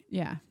eating.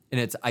 Yeah.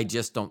 And I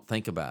just don't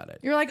think about it.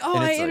 You're like, oh,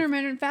 And I it's like-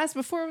 intermittent fast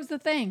before it was the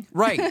thing.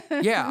 Right.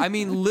 Yeah. I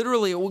mean,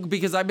 literally,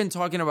 because I've been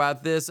talking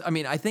about this. I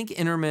mean, I think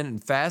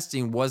intermittent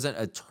fasting wasn't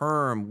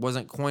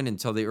coined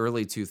until the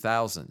early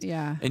 2000s.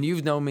 Yeah. And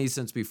you've known me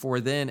since before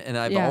then, and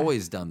I've Yeah.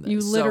 always done this.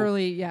 You So-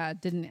 literally,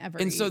 didn't ever.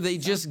 and so eat, they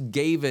just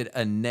gave it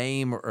a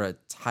name or a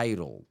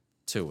title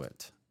to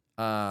it.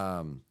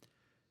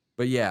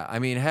 But yeah, I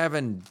mean,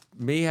 having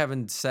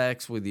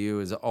sex with you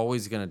is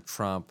always going to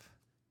trump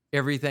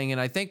everything. And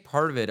I think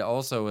part of it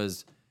also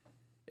is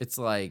it's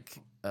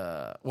like,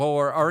 well,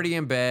 we're already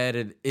in bed.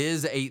 It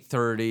is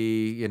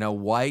 8:30. You know,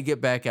 why get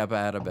back up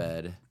out of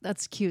bed?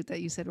 That's cute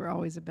that you said we're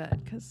always in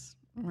bed because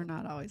we're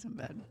not always in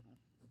bed.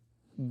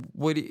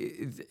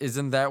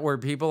 Isn't that where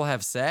people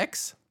have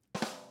sex?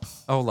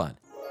 Hold on.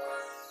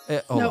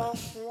 Hold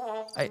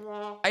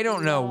on. I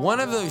don't know. One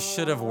of those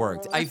should have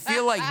worked. I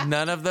feel like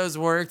none of those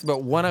worked,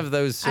 but one of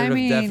those should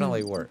have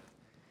definitely worked.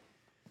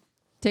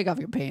 Take off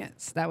your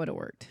pants. That would have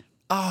worked.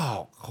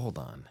 Oh, hold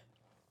on.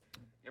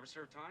 You ever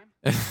serve time?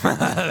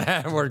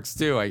 That works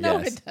too, I No,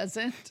 guess. it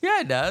doesn't.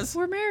 Yeah, it does.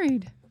 We're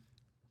married.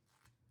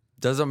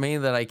 Doesn't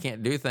mean that I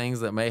can't do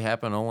things that may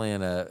happen only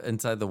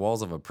inside the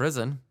walls of a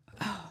prison.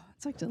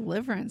 It's like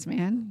deliverance,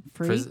 man.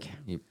 Freak.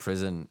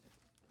 Prison.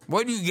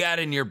 What do you got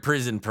in your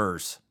prison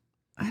purse?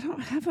 I don't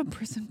have a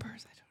prison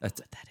purse. I don't know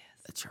what that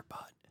is. That's your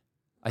butt.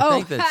 I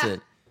think that's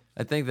it.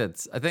 I think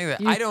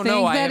that. You I don't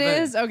know. think that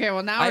haven't- is? Okay,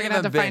 well, now I we're going to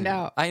have to haven't find been-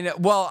 out. I know.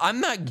 Well, I'm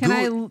not. Can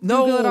I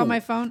Google it on my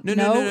phone?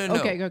 No.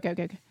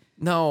 Okay.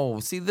 No.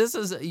 See, this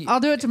is. I'll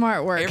do it tomorrow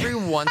at work. Every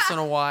once in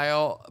a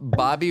while,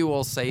 Bobby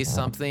will say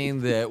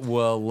something that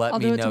will let I'll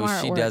me do it know tomorrow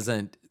at she work.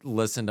 doesn't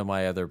listen to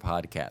my other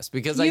podcast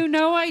because You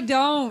know I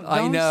don't. I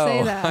Don't know.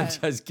 say that.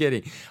 I'm just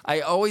kidding.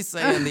 I always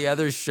say in the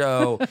other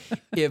show,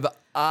 if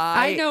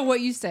I know what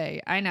you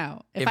say. I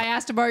know. If I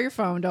ask to borrow your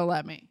phone, don't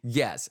let me.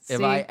 Yes. See?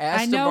 If I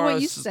ask I to know borrow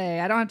what you say.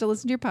 I don't have to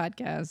listen to your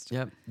podcast.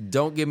 Yep.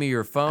 Don't give me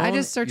your phone. I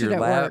just search your it at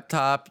work.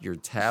 laptop, your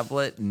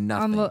tablet,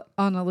 nothing.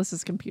 On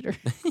Alyssa's computer.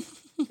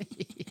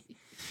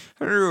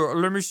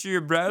 Let me see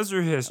your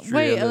browser history.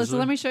 Wait, Alyssa,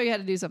 let me show you how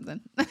to do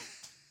something.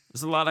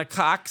 There's a lot of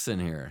cocks in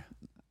here.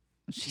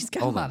 She's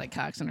got Hold a lot on. of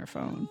cocks on her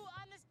phone.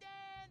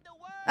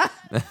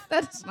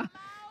 That's not.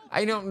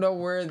 I don't know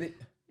where the.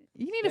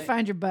 You need to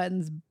find your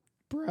buttons,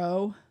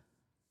 bro.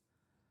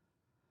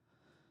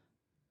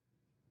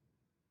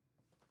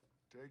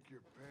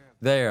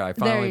 There, I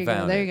finally you go,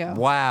 found there it. you go.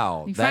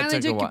 Wow, You that finally took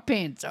a took while. your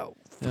pants off.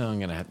 Oh, I'm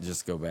gonna have to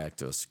just go back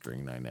to a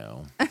screen I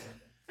know.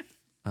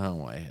 Oh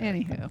my.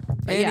 Anywho.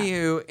 But yeah.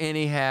 Anywho,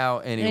 anyhow,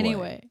 anyway.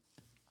 Anyway.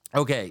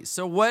 Okay,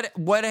 so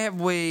what have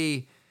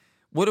we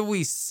What have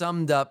we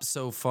summed up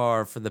so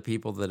far for the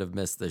people that have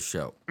missed this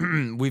show?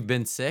 We've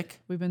been sick.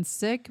 We've been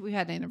sick. We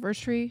had an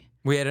anniversary.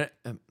 We had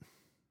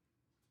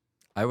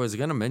I was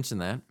going to mention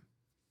that.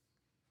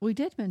 We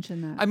did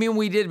mention that. I mean,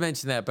 we did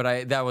mention that, but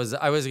I was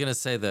going to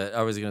say that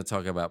I was going to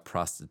talk about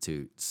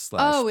prostitutes.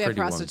 Oh, we had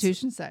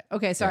prostitution sex.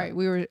 Okay, sorry.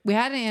 Yeah. We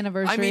had an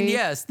anniversary. I mean,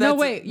 yes. No,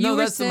 wait. You were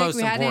that's sick. the most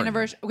we had an important.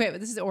 anniversary. Okay, but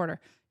this is the order.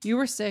 You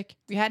were sick.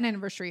 We had an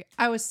anniversary.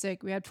 I was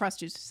sick. We had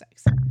prostitution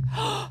sex.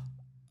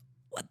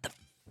 What the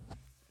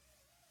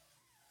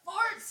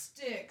fart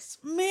sticks?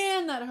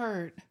 Man, that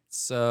hurt.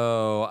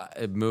 So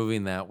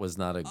moving that was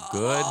not a good.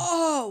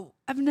 Oh,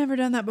 I've never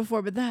done that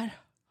before, but that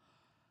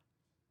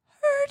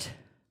hurt.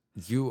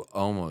 You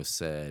almost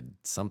said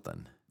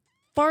something.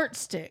 Fart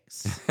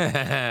sticks.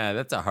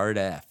 That's a hard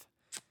F.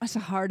 That's a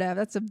hard F.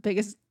 That's the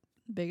biggest.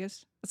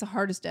 That's the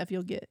hardest F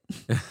you'll get.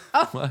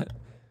 Oh, What?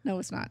 no,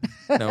 it's not.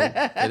 No,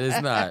 it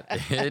is not.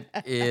 It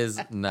is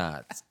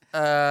not.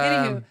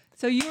 Anywho,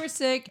 so you were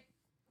sick.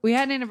 We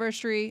had an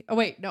anniversary. Oh,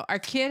 wait. No, our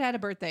kid had a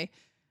birthday.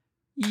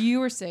 You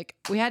were sick.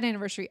 We had an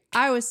anniversary.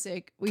 I was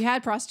sick. We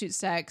had prostitute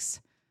sex.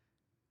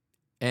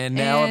 And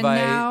now and if I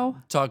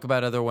now- talk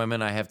about other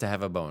women, I have to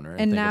have a boner. And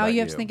think now about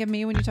you have to think of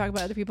me when you talk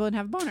about other people and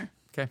have a boner.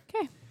 Okay.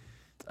 Okay.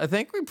 I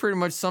think we pretty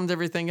much summed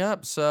everything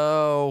up.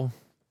 So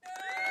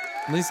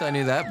at least I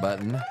knew that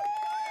button.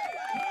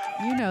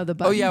 You know the Oh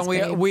buttons, yeah,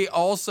 babe. we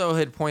also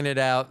had pointed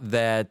out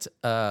that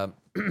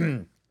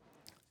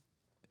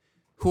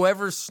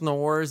whoever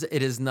snores,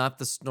 it is not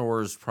the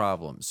snorer's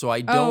problem. So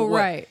I don't. Oh,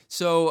 right.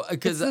 So It's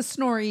because the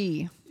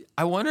snoree.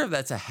 I wonder if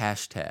that's a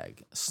hashtag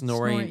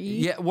snoring. Snore-y?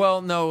 Yeah.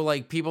 Well, no,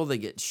 like people that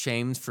get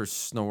shamed for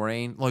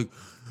snoring, like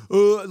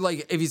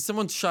if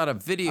someone shot a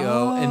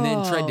video and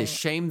then tried to Oh.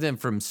 shame them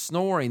from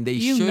snoring, they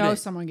You shouldn't. know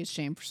someone gets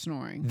shamed for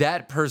snoring.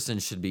 That person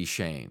should be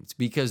shamed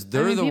because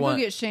they're I mean, the people one.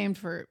 get shamed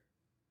for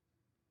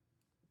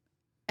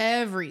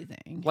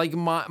everything. Like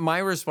my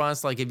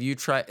response, like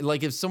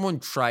if someone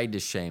tried to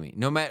shame me,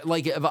 no matter,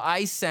 like if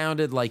I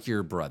sounded like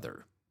your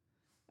brother,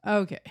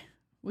 Okay.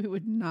 We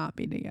would not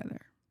be together.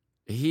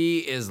 he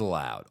is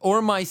loud,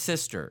 or my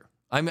sister.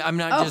 I'm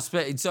not Oh, just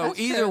so That's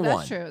either true.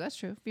 one. That's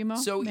true. Female.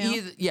 So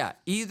male.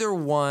 either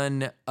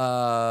one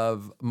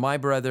of my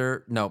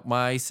brother, no,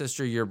 my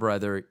sister, your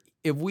brother.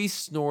 If we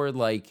snored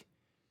like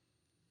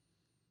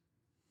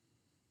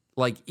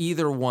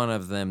either one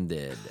of them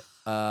did,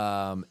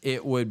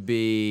 it would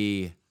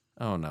be.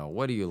 Oh no,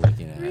 what are you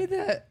looking at?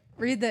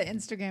 Read the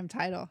Instagram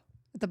title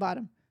at the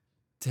bottom.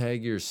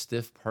 Tag your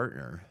stiff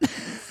partner.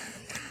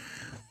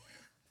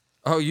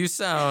 Oh, you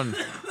sound.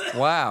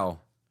 Wow.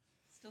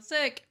 Still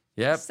sick.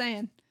 Yep. Just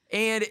saying.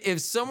 And if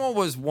someone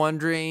was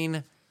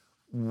wondering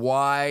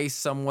why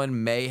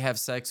someone may have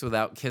sex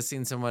without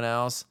kissing someone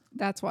else,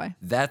 That's why.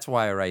 that's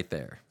why right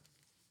there.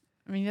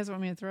 I mean, he doesn't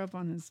want me to throw up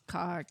on his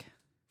cock.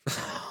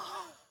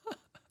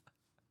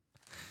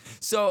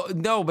 So,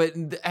 no, but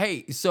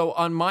hey, so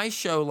on my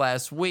show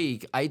last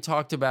week, I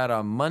talked about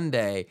on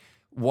Monday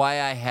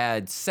why I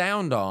had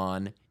sound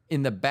on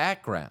in the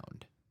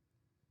background.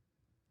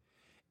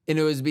 And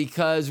it was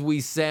because it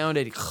was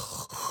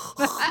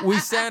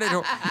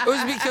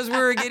because we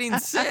were getting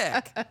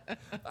sick.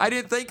 I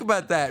didn't think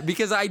about that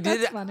because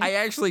That's funny. I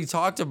actually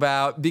talked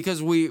about,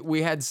 because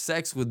we had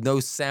sex with no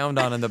sound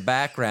on in the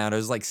background. It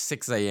was like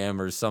 6 a.m.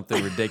 or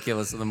something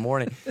ridiculous in the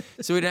morning.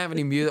 So we didn't have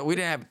any music. We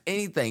didn't have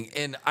anything.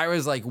 And I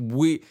was like,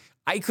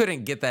 I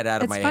couldn't get that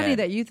out of It's my funny head.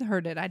 that you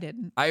heard it. I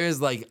didn't. I was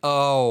like,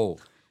 oh,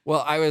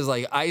 well, I was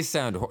like, I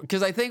sound,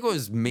 because I think it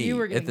was me You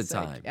were at getting the sick,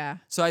 time. yeah.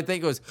 So I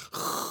think it was,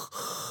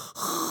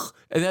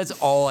 and that's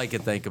all I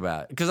could think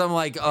about. Because I'm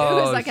like, It oh.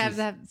 was like I have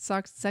to have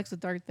sex with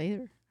Darth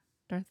Vader.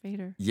 Darth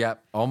Vader.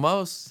 Yep,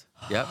 almost.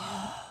 Yep.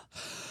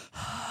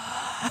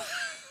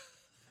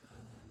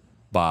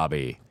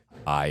 Bobby,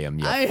 I am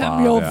your I father.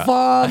 am your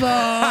father.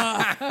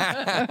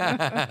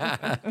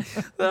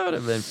 That would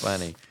have been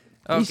funny.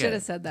 Okay. You should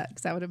have said that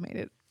because I would have made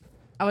it.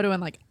 I would have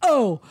been like,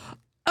 oh.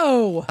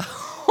 Oh,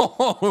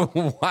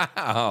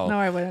 wow. No,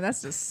 I wouldn't.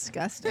 That's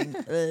disgusting.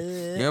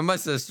 You're my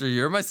sister.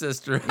 You're my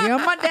sister. You're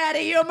my daddy.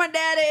 You're my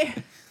daddy.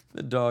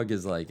 The dog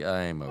is like,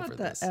 I'm over What the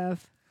this.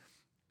 F?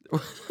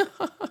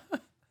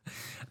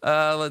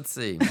 Let's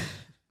see.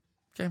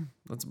 Okay,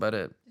 that's about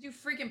it. Did you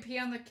freaking pee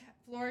on the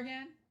floor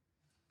again?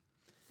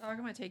 Dog,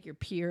 I'm going to take your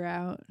peer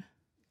out.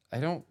 I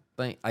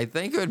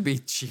think it would be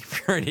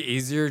cheaper and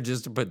easier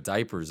just to put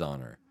diapers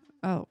on her.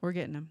 Oh, we're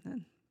getting them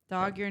then.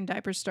 Dog, you're in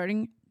diapers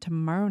starting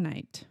tomorrow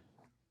night.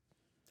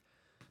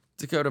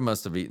 Dakota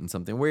must have eaten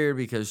something weird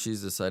because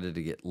she's decided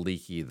to get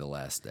leaky the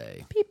last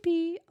day. Pee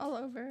pee all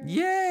over.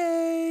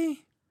 Yay!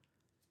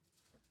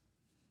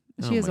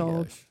 She Oh is my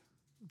old. gosh.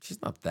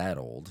 She's not that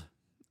old.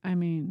 I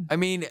mean,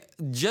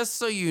 Just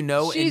so you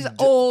know, she's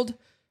old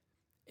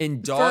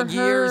in dog for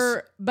years.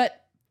 her,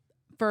 but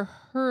for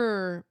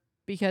her,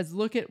 because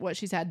look at what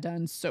she's had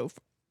done so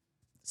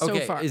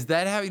Okay, far. is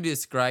that how you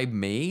describe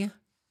me?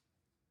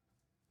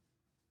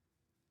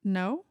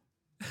 No?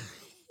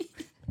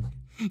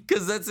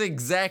 Because that's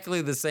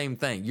exactly the same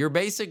thing. You're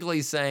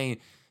basically saying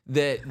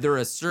that they're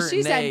a certain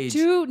She's age.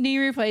 had 2 knee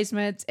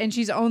replacements, and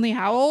she's only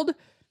how old?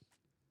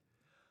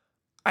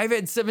 I've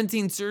had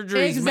 17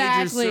 surgeries,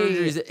 Exactly.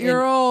 major surgeries.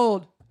 You're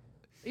old.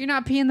 You're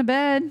not peeing the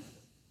bed.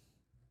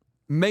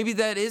 Maybe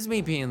that is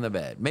me peeing in the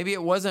bed. Maybe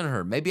it wasn't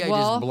her. Maybe I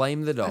Well, just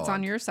blame the dog. That's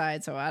on your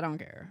side, so I don't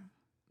care.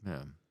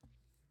 Yeah.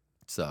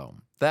 So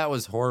that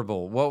was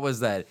horrible. What was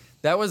that?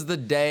 That was the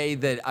day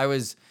that I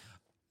was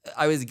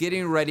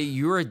getting ready.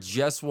 You were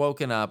just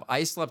woken up.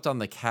 I slept on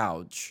the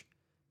couch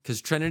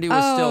because Trinity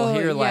was still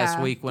here last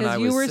week when I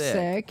was you were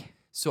sick. sick.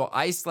 So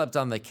I slept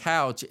on the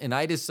couch, and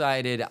I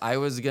decided I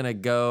was gonna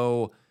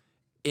go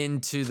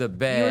into the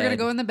bed. You were gonna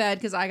go in the bed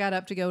because I got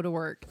up to go to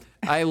work.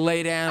 I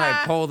lay down,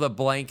 I pulled the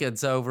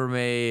blankets over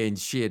me, and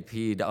she had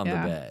peed on the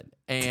bed.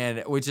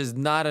 And which is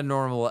not a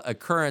normal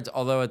occurrence,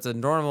 although it's a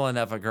normal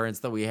enough occurrence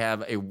that we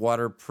have a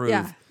waterproof.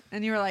 Yeah.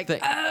 And you were like,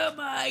 oh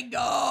my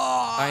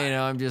God. I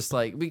know, I'm just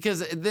like,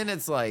 because then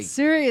it's like.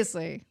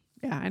 Seriously.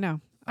 Yeah, I know.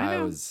 I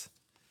know.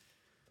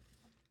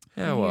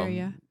 Yeah, I well. hear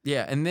ya.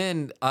 Yeah, and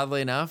then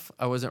oddly enough,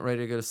 I wasn't ready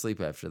to go to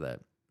sleep after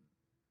that.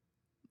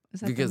 Is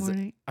that Because the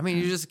morning? I mean,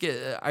 you just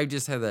get. I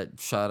just had that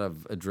shot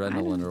of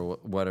adrenaline or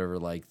whatever.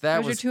 Like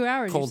that was your 2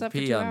 hours. You cold slept for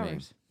pee 2 on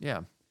hours. me.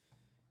 Yeah.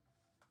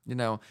 You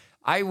know,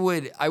 I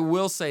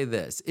will say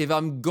this: if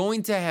I'm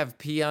going to have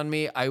pee on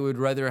me, I would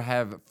rather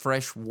have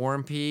fresh,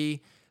 warm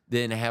pee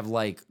than have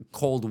like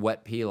cold,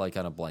 wet pee, like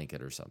on a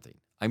blanket or something.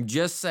 I'm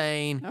just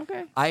saying.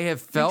 Okay. I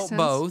have felt sense.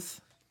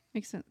 both,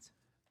 Makes sense.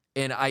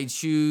 and I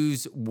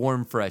choose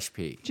warm, fresh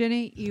pee.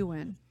 Jenny, you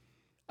win.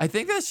 I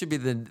think that should be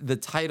the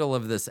title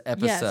of this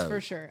episode. Yes,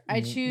 for sure.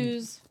 I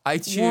choose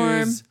warm,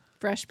 warm,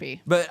 fresh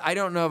pee. but I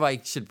don't know if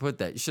I should put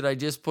that. Should I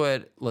just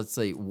put, let's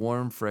say,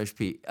 warm, fresh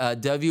pee?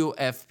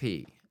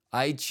 WFP.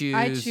 I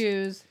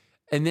choose.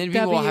 And then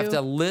people will have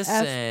to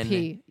listen.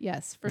 WFP.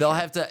 Yes, for They'll sure.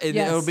 have to,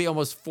 Yes. it'll be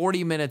almost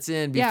 40 minutes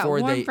in Yeah,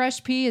 before warm,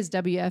 fresh pee is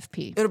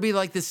WFP. it'll be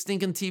like the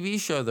stinking TV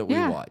show that we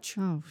watch.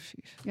 Oh,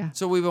 sheesh. Yeah.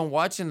 So we've been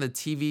watching the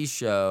TV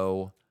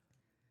show.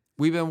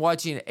 We've been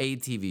watching a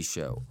TV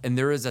show, and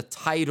there is a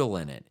title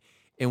in it.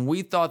 And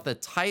we thought the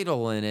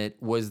title in it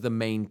was the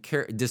main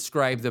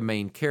describe the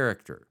main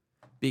character,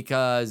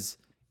 because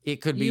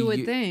it could be. You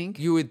would think.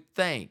 You would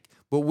think,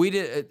 but we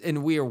did,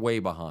 and we are way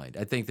behind.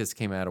 I think this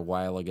came out a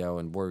while ago,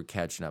 and we're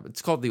catching up.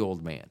 It's called The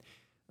Old Man.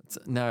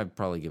 Now I've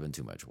probably given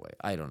too much away.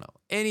 I don't know.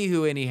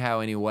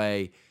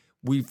 Anyway,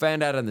 we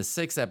found out in the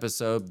 6th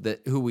episode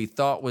that who we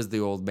thought was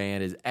the old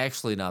man is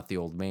actually not the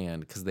old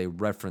man because they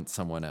referenced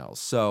someone else.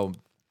 So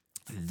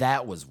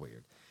that was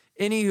weird.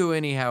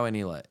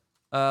 Anyway.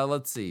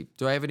 Let's see.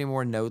 Do I have any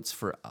more notes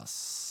for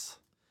us?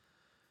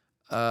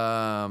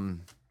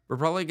 We're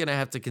probably gonna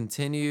have to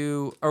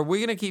continue. Are we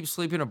gonna keep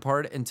sleeping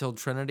apart until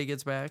Trinity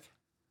gets back?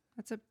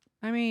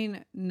 I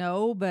mean,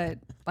 no, but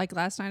like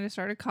last night I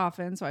started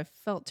coughing, so I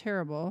felt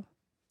terrible.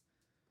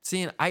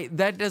 See, I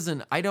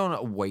don't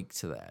awake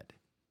to that.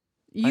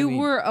 You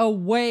were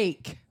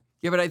awake.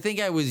 Yeah, but I think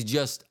I was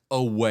just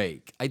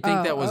awake. I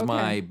think that was okay.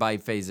 my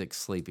biphasic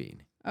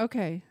sleeping.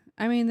 Okay.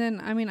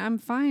 I'm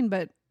fine,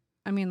 but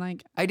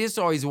I just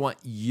always want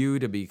you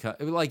to be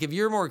like, if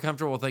you're more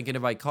comfortable thinking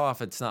if I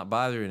cough, it's not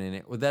bothering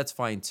it. Well, that's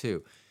fine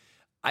too.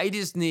 I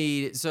just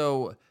need,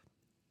 so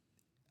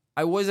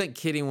I wasn't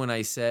kidding when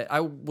I said,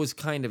 I was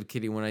kind of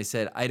kidding when I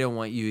said, I don't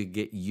want you to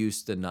get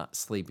used to not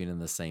sleeping in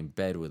the same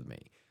bed with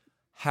me.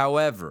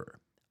 However,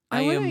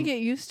 I wouldn't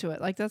get used to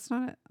it. Like, that's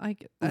not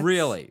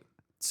really.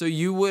 So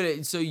you would,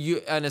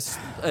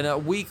 in a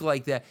week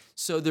like that,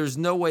 so there's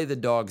no way the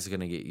dog's going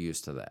to get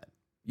used to that.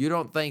 You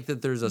don't think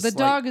that there's the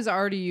dog is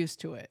already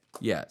used to it.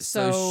 Yeah.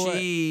 So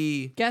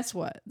she. Guess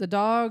what? The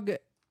dog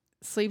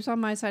sleeps on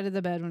my side of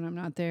the bed when I'm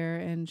not there,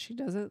 and she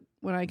does it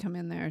when I come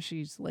in there.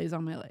 She lays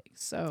on my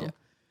legs. So.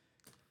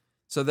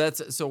 Yeah.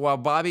 So while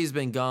Bobby's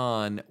been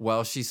gone,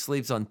 while she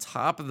sleeps on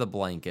top of the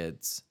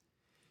blankets,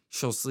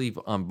 she'll sleep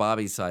on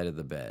Bobby's side of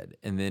the bed,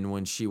 and then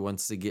when she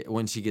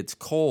gets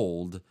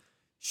cold,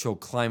 she'll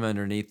climb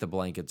underneath the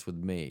blankets with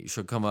me.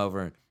 She'll come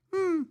over and.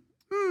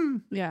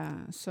 Yeah.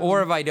 So.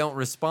 Or if I don't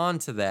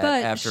respond to that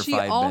after 5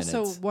 minutes. She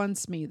also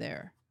wants me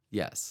there.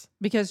 Yes.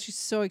 Because she's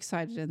so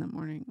excited in the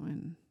morning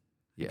when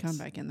I come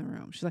back in the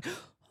room. She's like,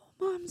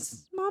 "Oh,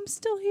 mom's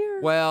still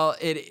here." Well,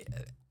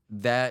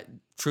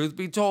 truth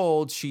be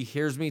told, she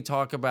hears me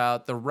talk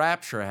about the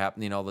rapture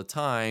happening all the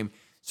time.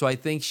 So I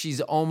think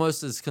she's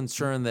almost as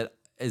concerned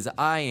as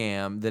I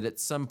am that at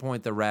some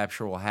point the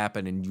rapture will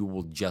happen and you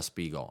will just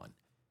be gone.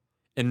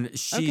 And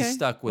she's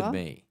stuck with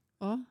me.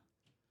 Well.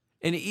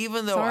 And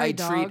even though Sorry, I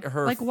dog. treat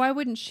her... Like, why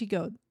wouldn't she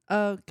go?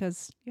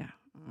 Because, yeah.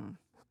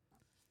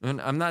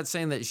 And I'm not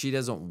saying that she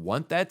doesn't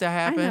want that to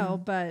happen. I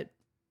know, but...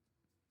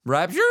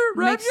 Rapture?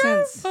 Makes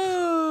sense.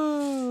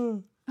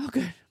 Oh,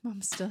 good.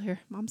 Mom's still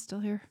here.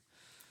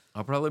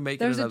 I'll probably make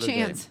There's it another a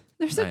chance. day.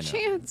 There's a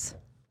chance.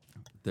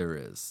 There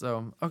is.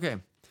 So, okay.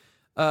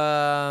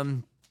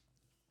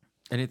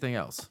 Anything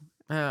else?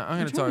 I'm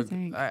going to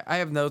talk. I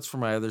have notes for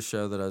my other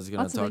show that I was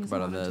going to talk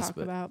about on this.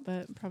 But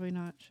probably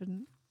not.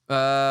 Shouldn't.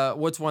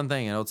 What's one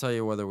thing? And I'll tell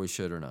you whether we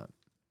should or not.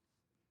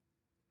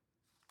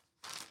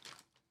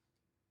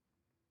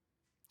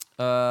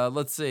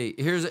 Let's see.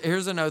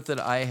 Here's a note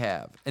that I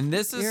have. And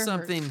this is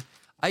something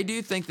I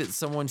do think that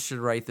someone should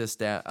write this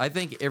down. I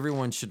think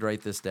everyone should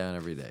write this down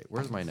every day.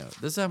 Where's my note?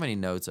 This is how many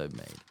notes I've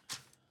made.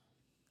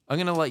 I'm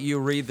going to let you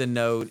read the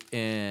note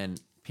in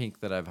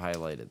pink that I've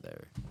highlighted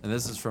there. And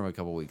this is from a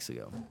couple weeks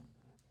ago.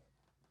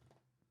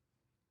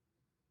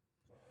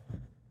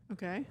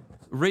 Okay.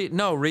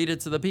 Read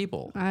it to the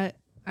people. I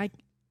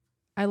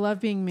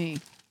love being me.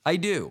 I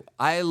do.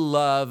 I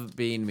love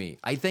being me.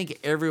 I think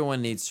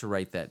everyone needs to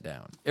write that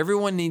down.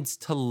 Everyone needs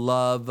to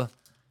love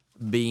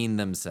being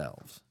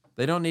themselves.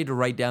 They don't need to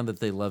write down that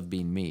they love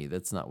being me.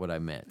 That's not what I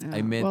meant. Yeah.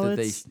 I meant that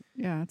they...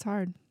 Yeah, it's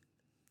hard.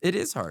 It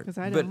is hard. Because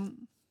I but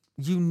don't.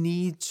 you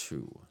need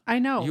to. I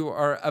know. You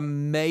are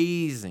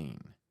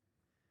amazing.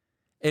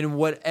 And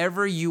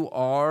whatever you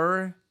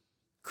are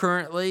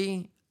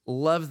currently,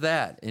 love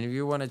that. And if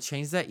you want to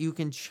change that, you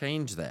can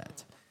change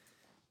that.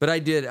 But I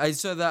did.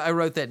 I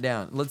wrote that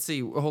down. Let's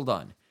see. Hold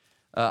on.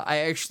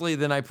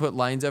 Then I put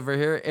lines over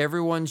here.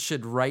 Everyone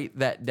should write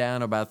that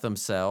down about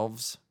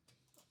themselves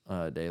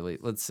daily.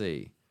 Let's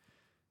see.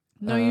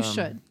 No, you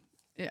should.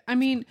 I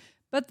mean,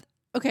 but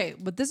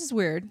this is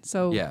weird.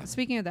 So Yeah.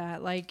 speaking of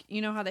that, like,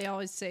 you know how they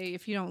always say,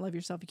 if you don't love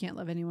yourself, you can't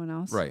love anyone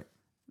else? Right.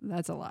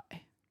 That's a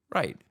lie.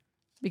 Right.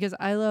 Because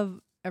I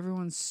love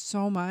everyone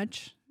so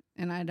much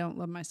and I don't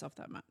love myself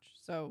that much.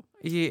 So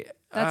Yeah.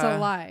 that's a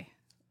lie.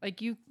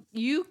 Like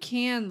you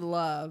can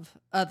love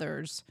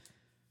others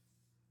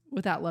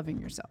without loving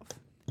yourself.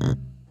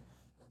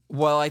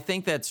 Well, I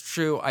think that's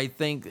true. I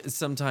think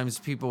sometimes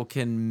people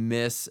can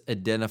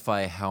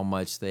misidentify how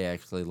much they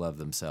actually love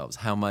themselves,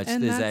 how much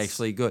And is that's-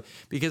 actually good.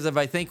 Because if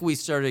I think we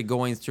started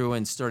going through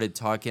and started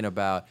talking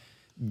about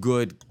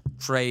good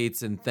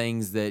traits and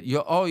things that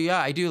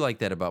I do like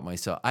that about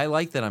myself. I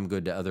like that I'm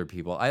good to other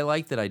people. I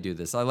like that I do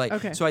this.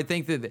 Okay. So I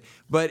think that,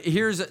 but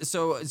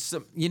so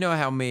you know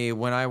how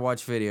when I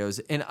watch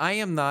videos, and I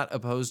am not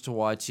opposed to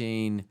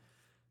watching.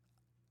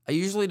 I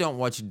usually don't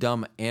watch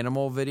dumb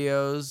animal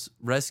videos,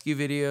 rescue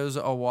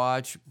videos I'll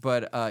watch,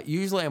 but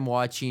usually I'm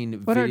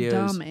watching What videos.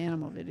 are dumb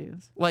animal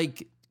videos?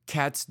 Like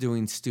cats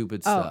doing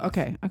stupid stuff. Oh,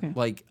 okay.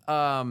 Like,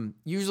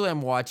 usually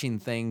I'm watching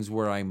things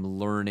where I'm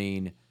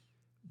learning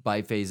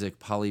biphasic,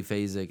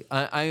 polyphasic.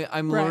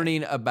 I'm Right.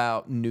 learning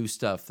about new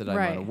stuff that I'm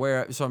Right.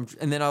 unaware of. So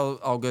and then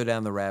I'll go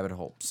down the rabbit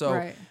hole. So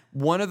Right.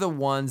 one of the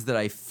ones that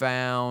I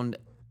found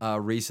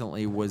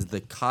recently was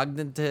the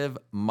cognitive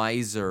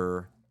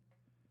miser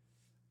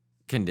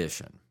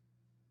condition,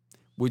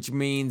 which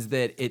means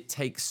that it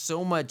takes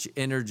so much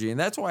energy, and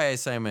that's why I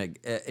say I'm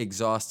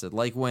exhausted.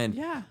 Like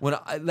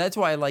that's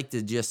why I like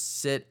to just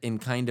sit and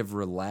kind of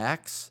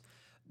relax,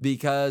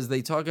 because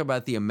they talk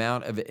about the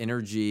amount of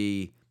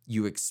energy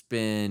you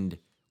expend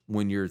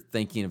when you're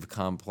thinking of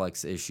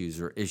complex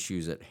issues or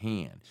issues at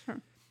hand. Sure.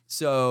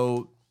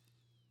 So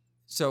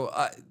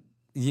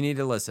you need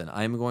to listen.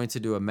 I'm going to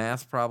do a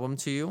math problem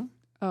to you.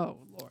 Oh,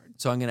 Lord.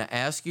 So I'm going to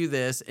ask you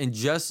this, and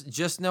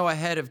just know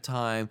ahead of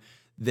time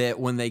that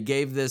when they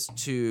gave this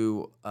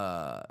to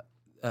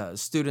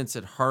students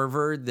at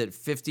Harvard, that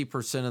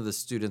 50% of the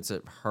students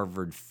at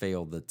Harvard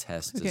failed the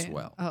test as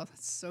well. Oh,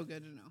 that's so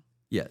good to know.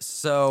 Yes.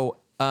 So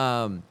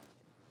a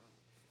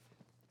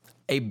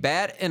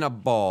bat and a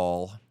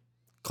ball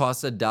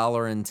cost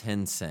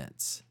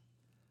 $1.10.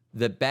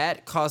 The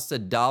bat costs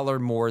 $1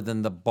 more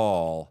than the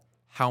ball.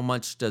 How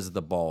much does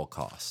the ball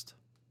cost?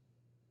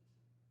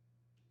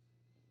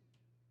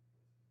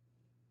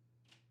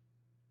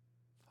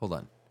 Hold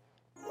on.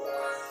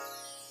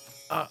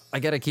 I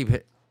gotta keep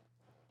it.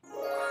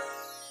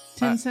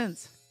 10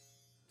 cents.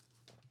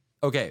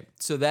 Okay,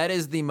 so that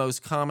is the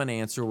most common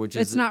answer, which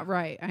is It's not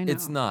right. I know.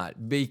 It's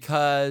not,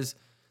 because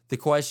the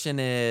question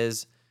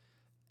is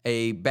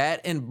a bat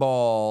and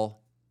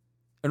ball.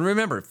 And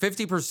remember,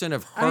 50%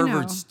 of I know.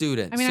 Harvard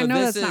students. I mean, I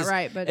know that's not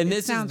right, but and it this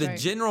is sounds the right.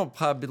 general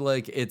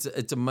public. It's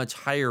a much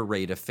higher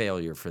rate of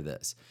failure for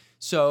this.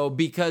 So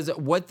because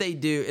what they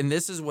do, and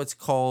this is what's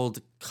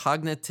called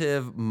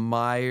cognitive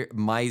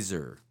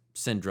miser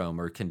syndrome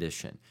or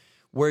condition,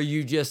 where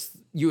you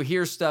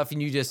hear stuff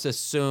and you just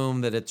assume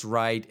that it's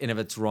right, and if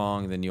it's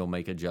wrong, then you'll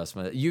make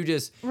adjustment. You're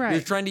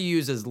trying to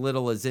use as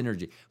little as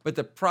energy. But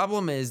the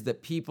problem is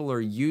that people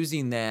are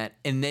using that,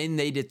 and then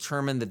they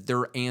determine that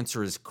their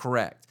answer is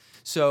correct.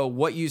 So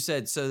what you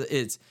said, so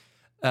it's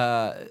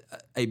a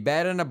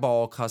bat and a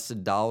ball costs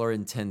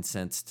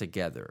 $1.10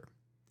 together.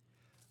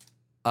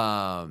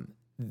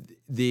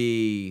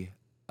 The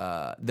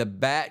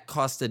bat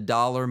costs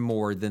 $1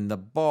 more than the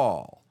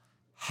ball.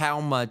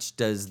 How much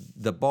does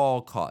the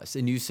ball cost?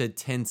 And you said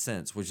 10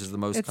 cents, which is the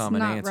most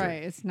common answer. It's not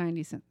right. It's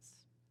 90 cents.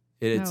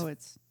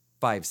 It's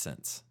 5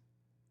 cents.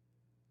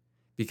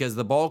 Because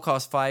the ball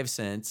costs 5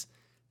 cents,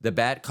 the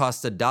bat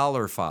costs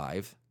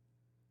 $1.05.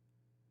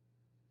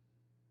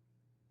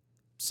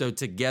 So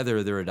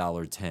together they're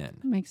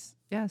 $1.10. Makes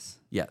yes.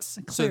 Yes.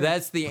 So Clear-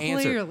 that's the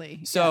answer.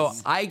 clearly, So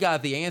yes. I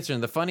got the answer.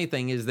 And the funny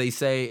thing is they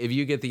say, if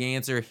you get the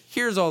answer,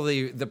 here's all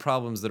the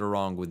problems that are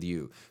wrong with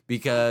you.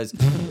 Because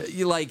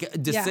you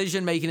like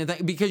decision making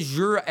and because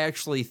you're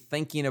actually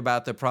thinking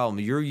about the problem.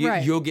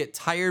 Right. You'll get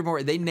tired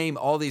more. They name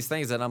all these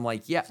things and I'm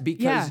like,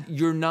 because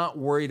you're not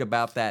worried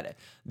about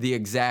the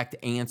exact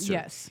answer.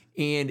 Yes.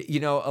 And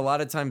a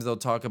lot of times they'll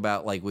talk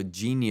about like with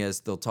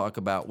Genius, they'll talk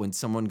about when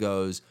someone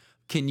goes,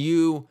 can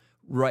you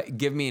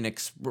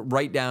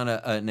write down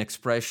an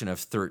expression of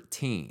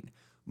 13.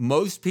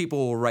 Most people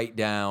will write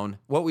down,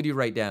 what would you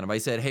write down? If I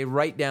said, hey,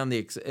 write down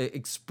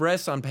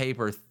express on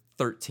paper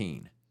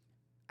 13.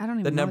 I don't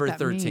even The know number what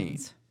that 13.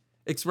 means.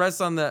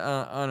 Express on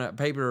a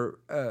paper.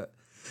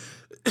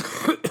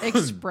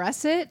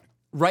 Express it.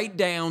 Write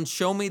down,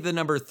 show me the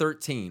number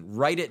 13.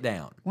 Write it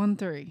down.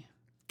 1-3.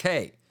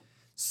 Okay.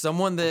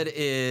 Someone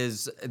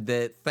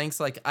that thinks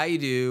like I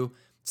do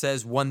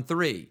says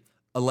 1-3,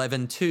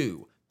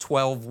 11-2.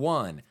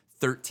 12-1,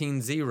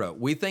 13-0.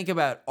 We think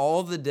about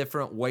all the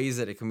different ways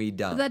that it can be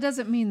done. But that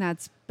doesn't mean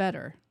that's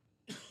better.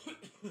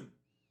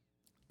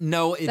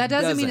 No, it doesn't. That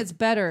doesn't mean it's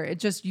better.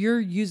 It's just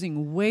you're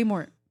using way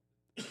more.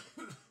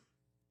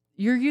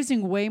 You're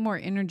using way more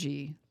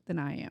energy than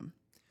I am.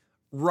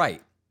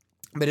 Right.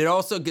 But it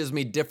also gives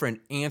me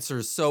different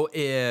answers. So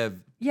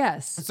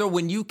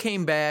when you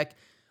came back,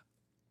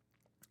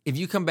 if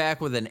you come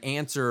back with an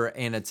answer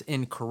and it's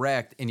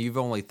incorrect and you've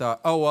only thought,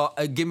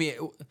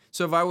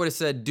 so if I would have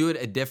said, do it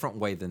a different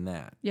way than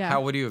that,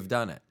 how would you have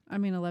done it? I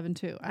mean,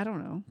 11-2. I don't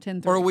know.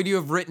 10-3. Or would you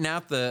have written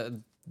out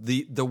the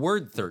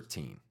word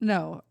 13?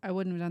 No, I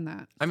wouldn't have done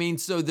that. I mean,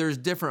 so there's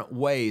different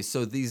ways.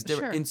 So these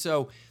different, Sure. and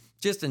so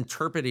just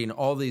interpreting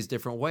all these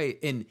different ways.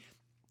 And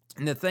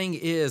the thing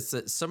is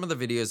that some of the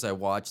videos I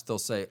watch, they'll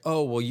say,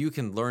 oh, well, you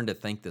can learn to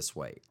think this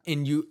way.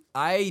 And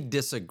I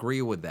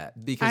disagree with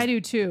that because I do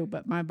too,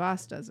 but my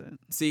boss doesn't.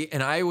 see,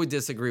 and I would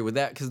disagree with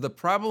that because the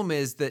problem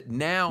is that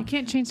now, You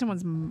can't change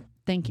someone's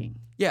thinking.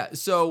 yeah.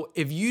 So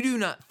if you do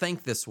not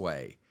think this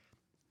way,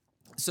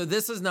 so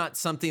this is not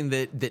something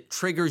that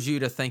triggers you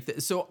to think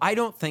that. So I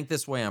don't think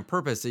this way on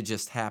purpose. It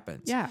just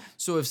happens. Yeah.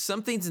 So if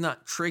something's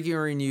not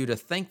triggering you to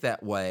think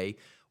that way,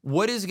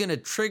 what is going to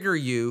trigger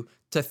you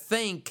to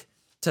think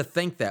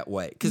that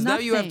way? Because now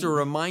you have to Nothing.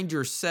 remind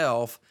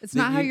yourself. It's that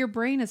not how your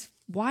brain is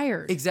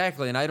wired.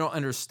 Exactly. And I don't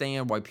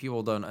understand why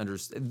people don't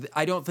understand.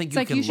 I don't think It's you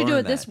like can you should learn do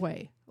it that. this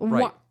way.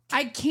 Right.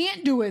 I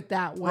can't do it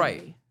that way.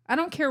 Right. I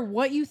don't care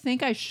what you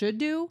think I should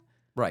do.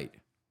 Right.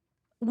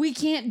 We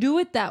can't do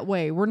it that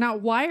way. We're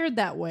not wired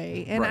that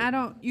way. And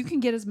Right. you can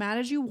get as mad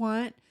as you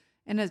want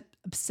and as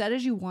upset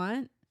as you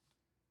want,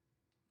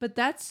 but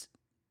that's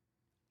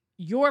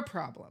your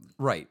problem.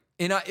 Right.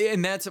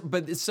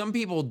 But some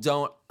people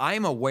don't.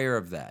 I'm aware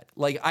of that.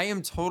 Like I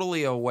am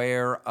totally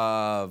aware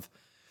of.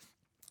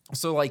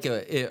 So like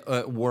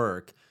at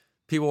work,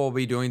 people will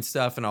be doing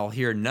stuff, and I'll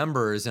hear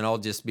numbers, and I'll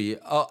just be.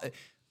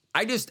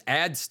 I just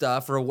add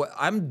stuff, or what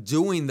I'm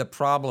doing the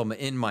problem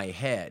in my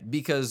head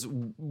because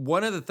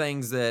one of the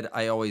things that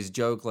I always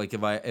joke, like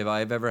if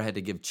I've ever had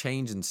to give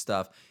change and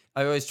stuff,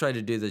 I always try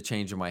to do the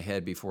change in my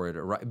head before it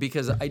arrives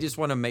because I just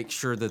want to make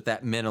sure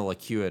that mental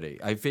acuity.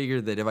 I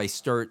figure that if I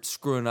start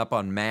screwing up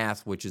on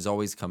math, which has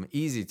always come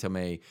easy to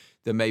me,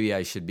 then maybe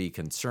I should be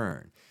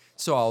concerned.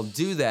 So I'll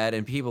do that,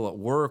 and people at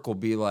work will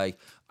be like,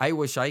 I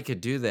wish I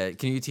could do that.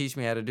 Can you teach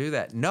me how to do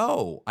that?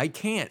 No, I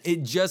can't.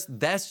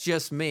 That's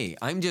just me.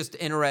 I'm just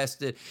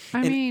interested.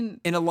 I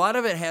mean, and a lot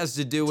of it has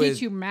to do with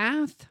teach you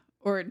math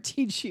or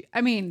teach you.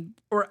 I mean,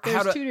 or there's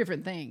how to, two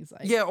different things.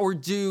 Like, yeah, or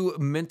do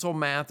mental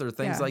math or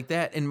things Yeah. like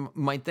that. And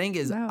my thing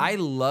is, No. I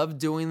love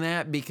doing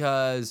that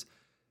because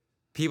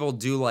people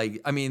do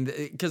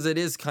because it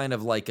is kind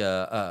of like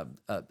a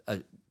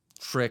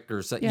trick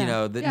or something,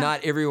 Yeah. that Yeah.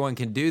 not everyone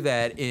can do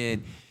that.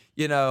 And,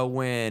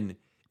 when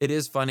it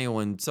is funny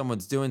when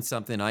someone's doing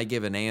something, I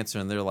give an answer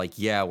and they're like,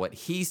 yeah, what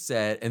he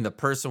said. And the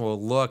person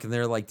will look and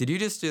they're like, did you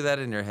just do that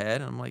in your head?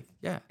 And I'm like,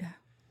 yeah.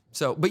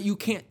 So, but you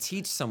can't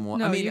teach someone.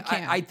 No, I mean, you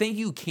can't. I think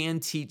you can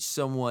teach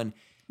someone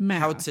Math.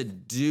 how to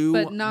do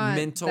but not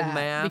mental that,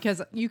 math.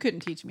 because you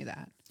couldn't teach me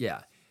that.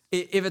 Yeah.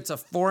 If it's a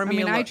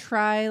formula. I mean, I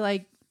try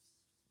like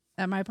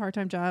at my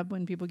part-time job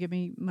when people give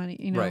me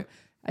money, Right.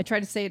 I try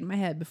to say it in my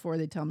head before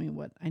they tell me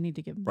what I need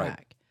to give them Right.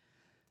 back.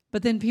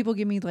 But then people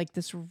give me like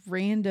this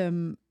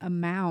random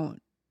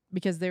amount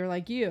because they were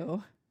like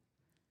you.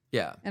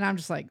 Yeah. And I'm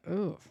just like,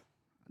 oh,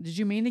 did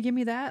you mean to give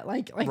me that?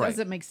 Like Right.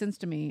 doesn't make sense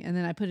to me. And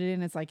then I put it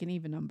in, it's like an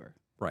even number.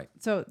 Right.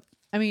 So,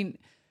 I mean,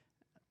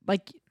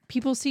 like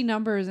people see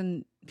numbers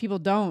and people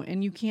don't,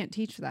 and you can't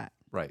teach that.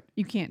 Right.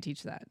 You can't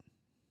teach that.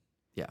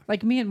 Yeah.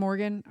 Like me and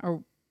Morgan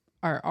are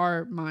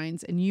our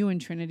minds, and you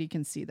and Trinity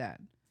can see that.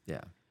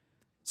 Yeah.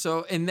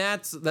 So, and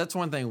that's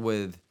one thing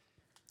with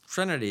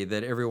Trinity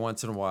that every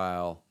once in a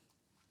while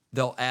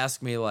they'll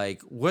ask me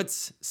like,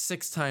 what's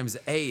 6 times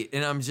 8?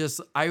 And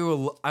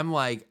I'm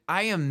like,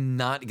 I am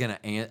not going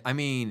to answer. I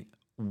mean,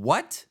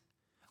 what?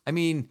 I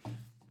mean,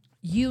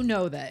 You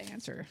know that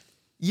answer.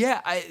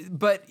 yeah,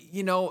 but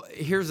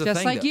here's the Just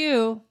thing. like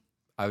you.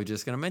 I was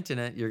just gonna mention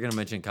it. You're gonna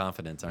mention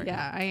confidence, aren't you?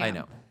 Yeah, I am. I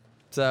know.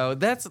 So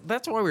that's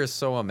why we're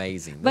so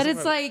amazing. But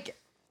it's like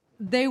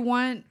they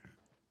want.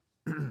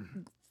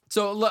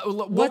 So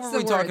what What's were the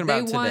we word? talking about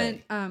They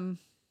today? want.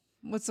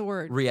 What's the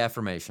word?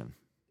 Reaffirmation.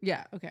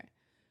 Yeah. Okay.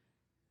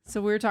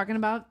 So we were talking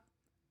about,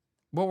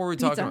 What were we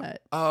Pizza talking about?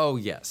 Hut. Oh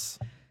yes.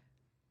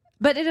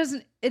 but it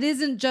doesn't. It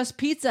isn't just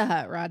Pizza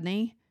Hut,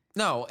 Rodney.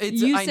 No,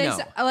 it's You I say know.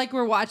 like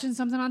we're watching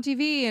something on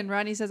TV, and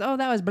Rodney says, "Oh,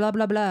 that was blah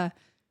blah blah."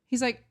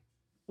 He's like,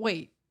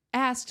 "Wait,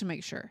 ask to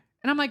make sure."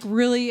 And I'm like,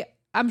 "Really?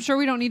 I'm sure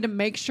we don't need to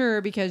make sure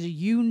because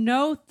you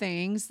know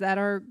things that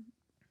are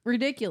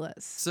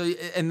ridiculous." So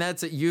and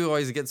that's it. You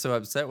always get so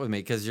upset with me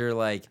because you're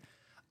like,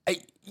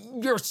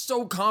 you're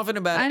so confident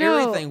about I know.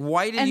 everything.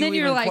 Why did and you then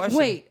even you're like, question?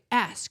 "Wait,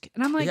 ask."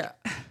 And I'm like, Yeah,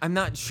 I'm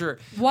not sure.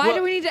 "Why Well-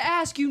 do we need to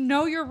ask? You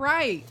know you're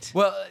right."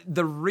 Well,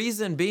 the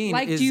reason being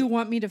Like, is do you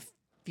want me to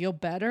feel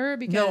better?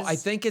 Because no. I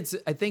think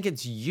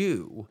it's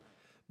you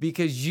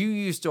because you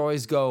used to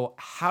always go,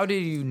 "How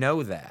did you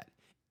know that?"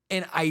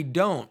 And I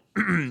don't.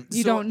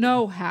 you don't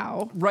know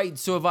how. Right.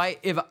 So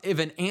if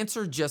an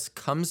answer just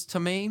comes to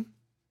me,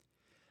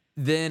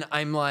 then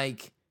I'm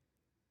like,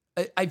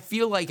 I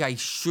feel like I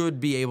should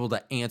be able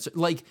to answer.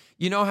 Like,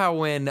 you know how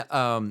when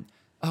oh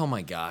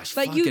my gosh.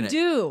 But you fucking it.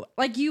 do.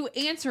 Like you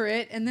answer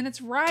it and then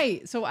it's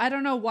right. So I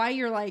don't know why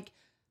you're like,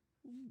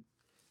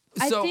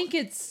 I So- think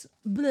it's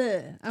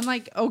bleh. I'm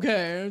like,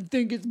 okay, I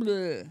think it's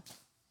bleh.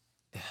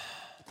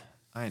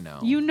 I know.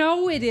 You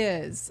know it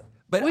is.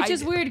 But Which I-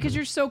 is weird because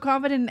you're so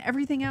confident in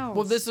everything else.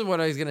 Well, this is what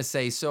I was gonna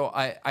say. So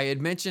I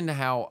had mentioned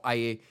how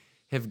I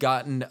have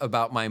gotten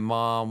about my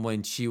mom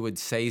when she would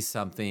say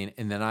something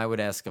and then I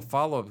would ask a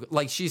follow-up.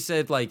 Like she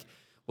said, like,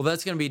 well,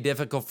 that's gonna be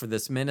difficult for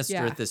this minister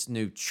Yeah. at this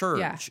new church.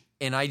 Yeah.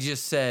 And I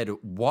just said,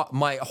 what?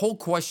 My whole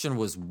question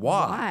was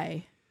why?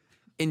 Why?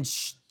 And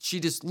she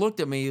just looked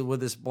at me with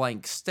this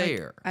blank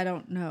stare. I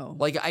don't know.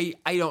 Like I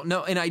don't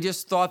know, and I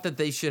just thought that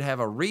they should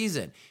have a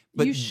reason.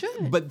 But You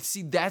should. But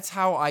see, that's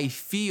how I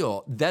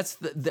feel. That's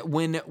the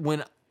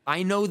when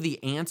I know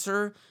the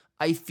answer,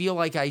 I feel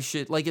like I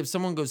should. Like if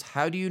someone goes,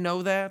 "How do you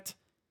know that?"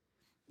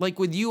 Like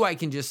with you, I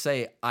can just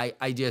say,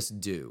 "I just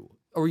do,"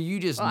 or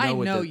you just Well, know. I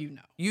what know the- you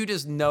know. You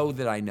just know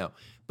that I know.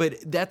 But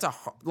that's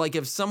like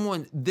if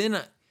someone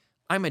then.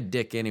 I'm a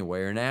dick anyway,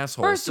 or an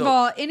asshole. First so- of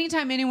all,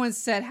 anytime anyone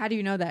said, "How do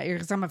you know that?"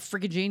 Because I'm a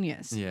freaking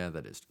genius. Yeah,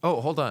 that is.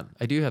 Oh, hold on.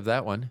 I do have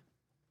that one.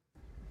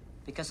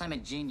 Because I'm a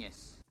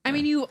genius. I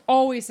mean, you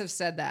always have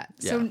said that.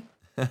 So,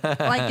 Yeah.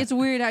 like, it's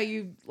weird how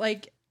you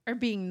like are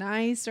being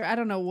nice, or I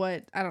don't know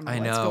what I what's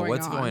know, going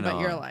what's on. going but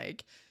you're on?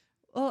 like,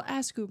 well,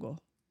 ask Google.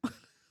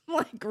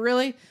 Like,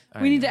 really?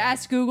 I We need to know.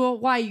 ask Google.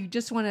 Why? You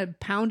just want to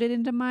pound it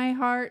into my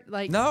heart?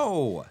 Like,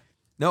 No.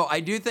 No,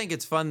 I do think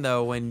it's fun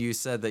though when you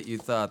said that you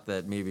thought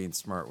that me being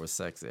smart was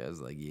sexy. I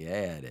was like,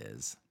 yeah, it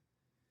is.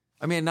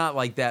 I mean, not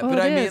like that, well, but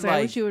it I mean, is. I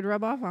like, wish you would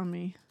rub off on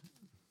me.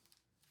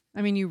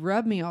 I mean, you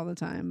rub me all the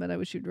time, but I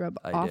wish you'd rub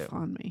I off do.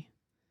 on me.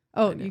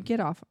 Oh, I do. you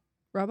get off.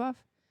 Rub off?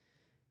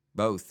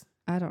 both.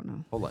 I don't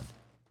know. Hold on.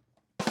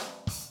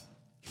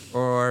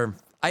 Or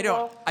I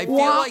don't. I feel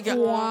like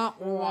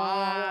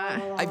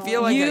I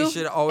feel like I You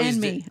should always.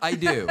 and do- me. I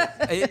do,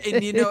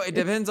 and you know, it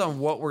depends on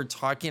what we're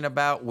talking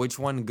about, which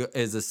one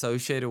is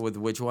associated with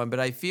which one.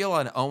 But I feel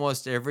on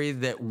almost every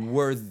that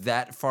we're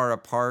that far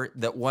apart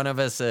that one of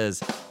us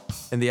is,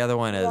 and the other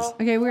one is.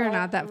 Okay, we are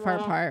not that far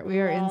apart. We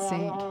are in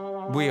sync.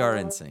 We are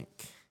in sync.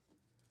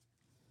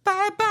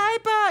 Bye, bye,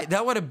 bye.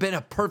 That would have been a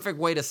perfect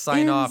way to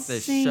sign off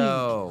this NSYNC.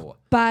 show.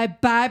 Bye,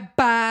 bye,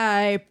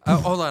 bye. Oh,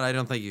 hold on. I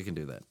don't think you can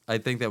do that. I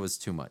think that was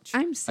too much.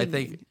 I'm singing. I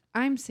think.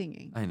 I'm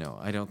singing. I know.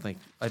 I don't think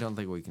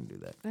we can do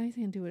that. I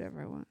can do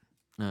whatever I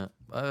want.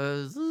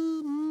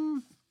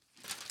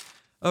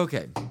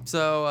 Okay,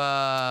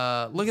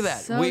 so look at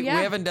that. So, we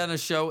yeah. haven't done a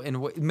show in.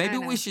 Maybe I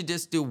know. we should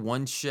just do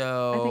one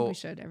show. I think we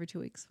should every 2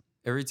 weeks.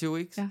 every 2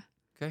 weeks. Yeah.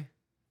 Okay.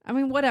 I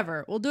mean,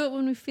 whatever. We'll do it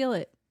when we feel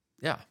it.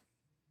 Yeah.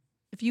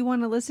 If you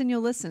want to listen, you'll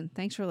listen.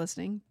 Thanks for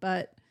listening.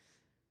 But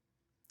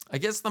I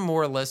guess the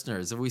more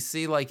listeners, if we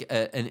see like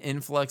an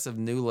influx of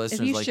new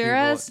listeners, if you like share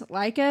people,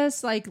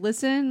 us, like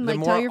listen, The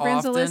like tell more your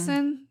friends to often-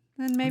 listen,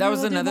 then maybe that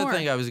was we'll do another more.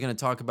 thing I was going to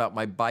talk about.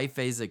 My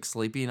biphasic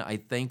sleeping, I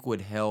think,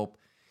 would help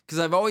because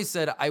I've always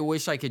said I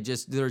wish I could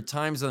just. There are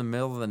times in the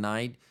middle of the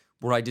night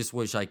where I just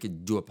wish I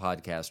could do a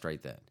podcast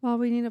right then. Well,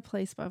 we need a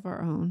place of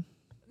our own.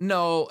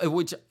 No,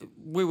 which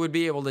we would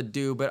be able to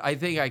do, but I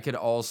think I could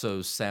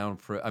also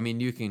soundproof. I mean,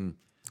 you can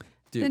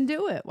do. Then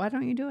do it. Why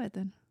don't you do it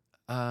then?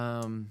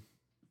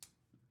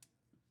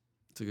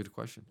 It's a good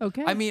question.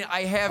 Okay. I mean,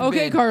 I have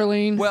Okay, been,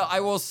 Carlene. Well, I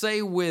will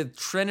say with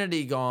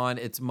Trinity gone,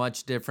 it's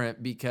much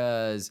different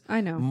because I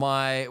know.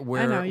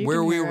 where you where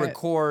can we hear it.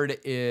 record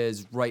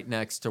is right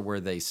next to where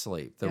they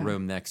sleep, the Yeah.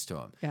 room next to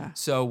them. Yeah.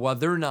 So while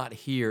they're not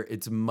here,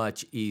 it's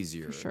much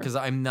easier sure. because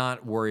I'm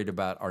not worried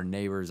about our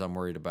neighbors. I'm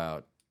worried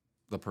about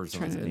the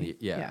person that's in Trinity.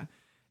 the Yeah.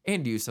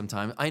 And you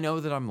sometimes. I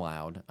know that I'm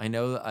loud. I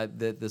know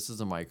that this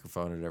is a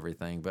microphone and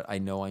everything, but I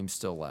know I'm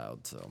still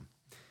loud. So,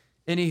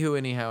 anywho,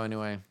 anyhow,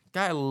 anyway.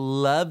 God, I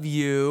love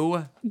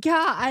you.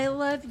 Yeah, I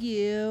love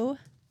you.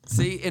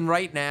 See, and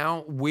right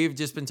now we've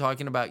just been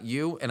talking about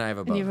you, and I have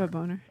a boner. And you have a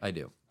boner. I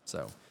do.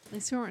 So. At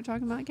least we weren't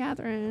talking about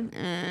Catherine.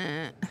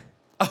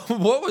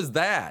 What was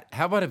that?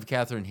 How about if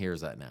Catherine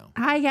hears that now?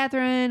 Hi,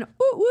 Catherine.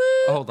 Woo woo.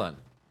 Oh, hold on.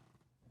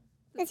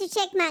 Mr.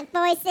 Chickmunk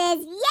Boy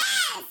says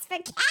yes for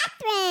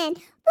Catherine.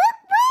 Whoop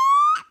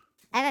whoop.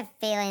 I have a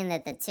feeling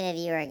that the two of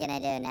you are going to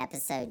do an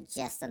episode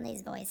just on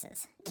these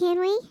voices. Can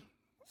we?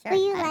 Sure.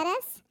 Will you let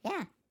us?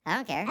 Yeah, I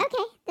don't care.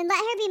 Okay, then let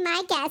her be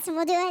my guest, and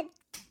we'll do a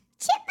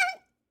Chipmunk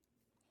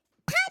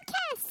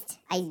podcast.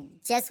 I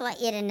just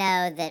want you to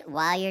know that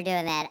while you're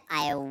doing that,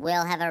 I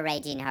will have a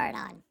raging heart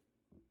on.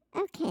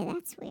 Okay,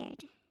 that's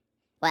weird.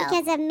 Well,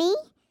 Because of me?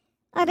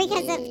 Or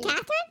because Yeah. of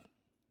Catherine?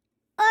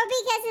 Or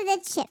because of the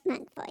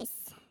chipmunk voice?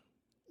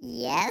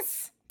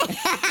 yes. You're so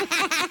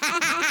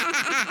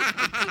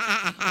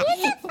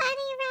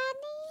funny,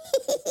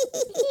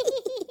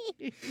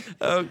 Rodney.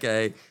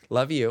 Okay.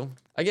 Love you.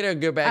 I gotta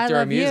go back I to our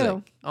love music.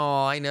 you.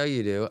 Oh, I know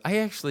you do. I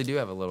actually do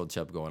have a little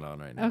chip going on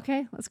right now.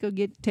 Okay, let's go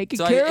take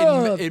So care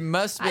of. it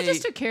must be. I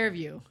just took care of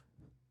you.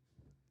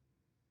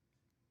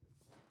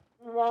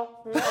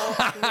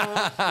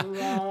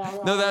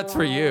 No, that's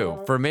for you.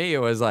 For me, it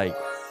was like,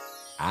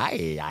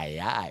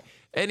 aye.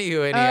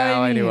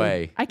 Anyhow,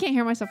 anyway. I can't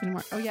hear myself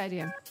anymore. Oh, yeah, I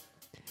do.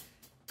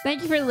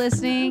 Thank you for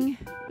listening.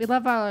 We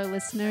love all our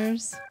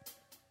listeners.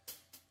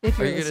 If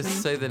Are you're you going to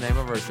listening. say the name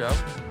of our show?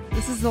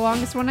 This is the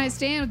longest one night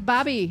stand with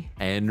Bobbi.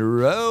 And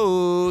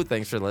Ro.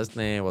 Thanks for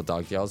listening. We'll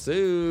talk to y'all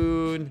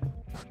soon.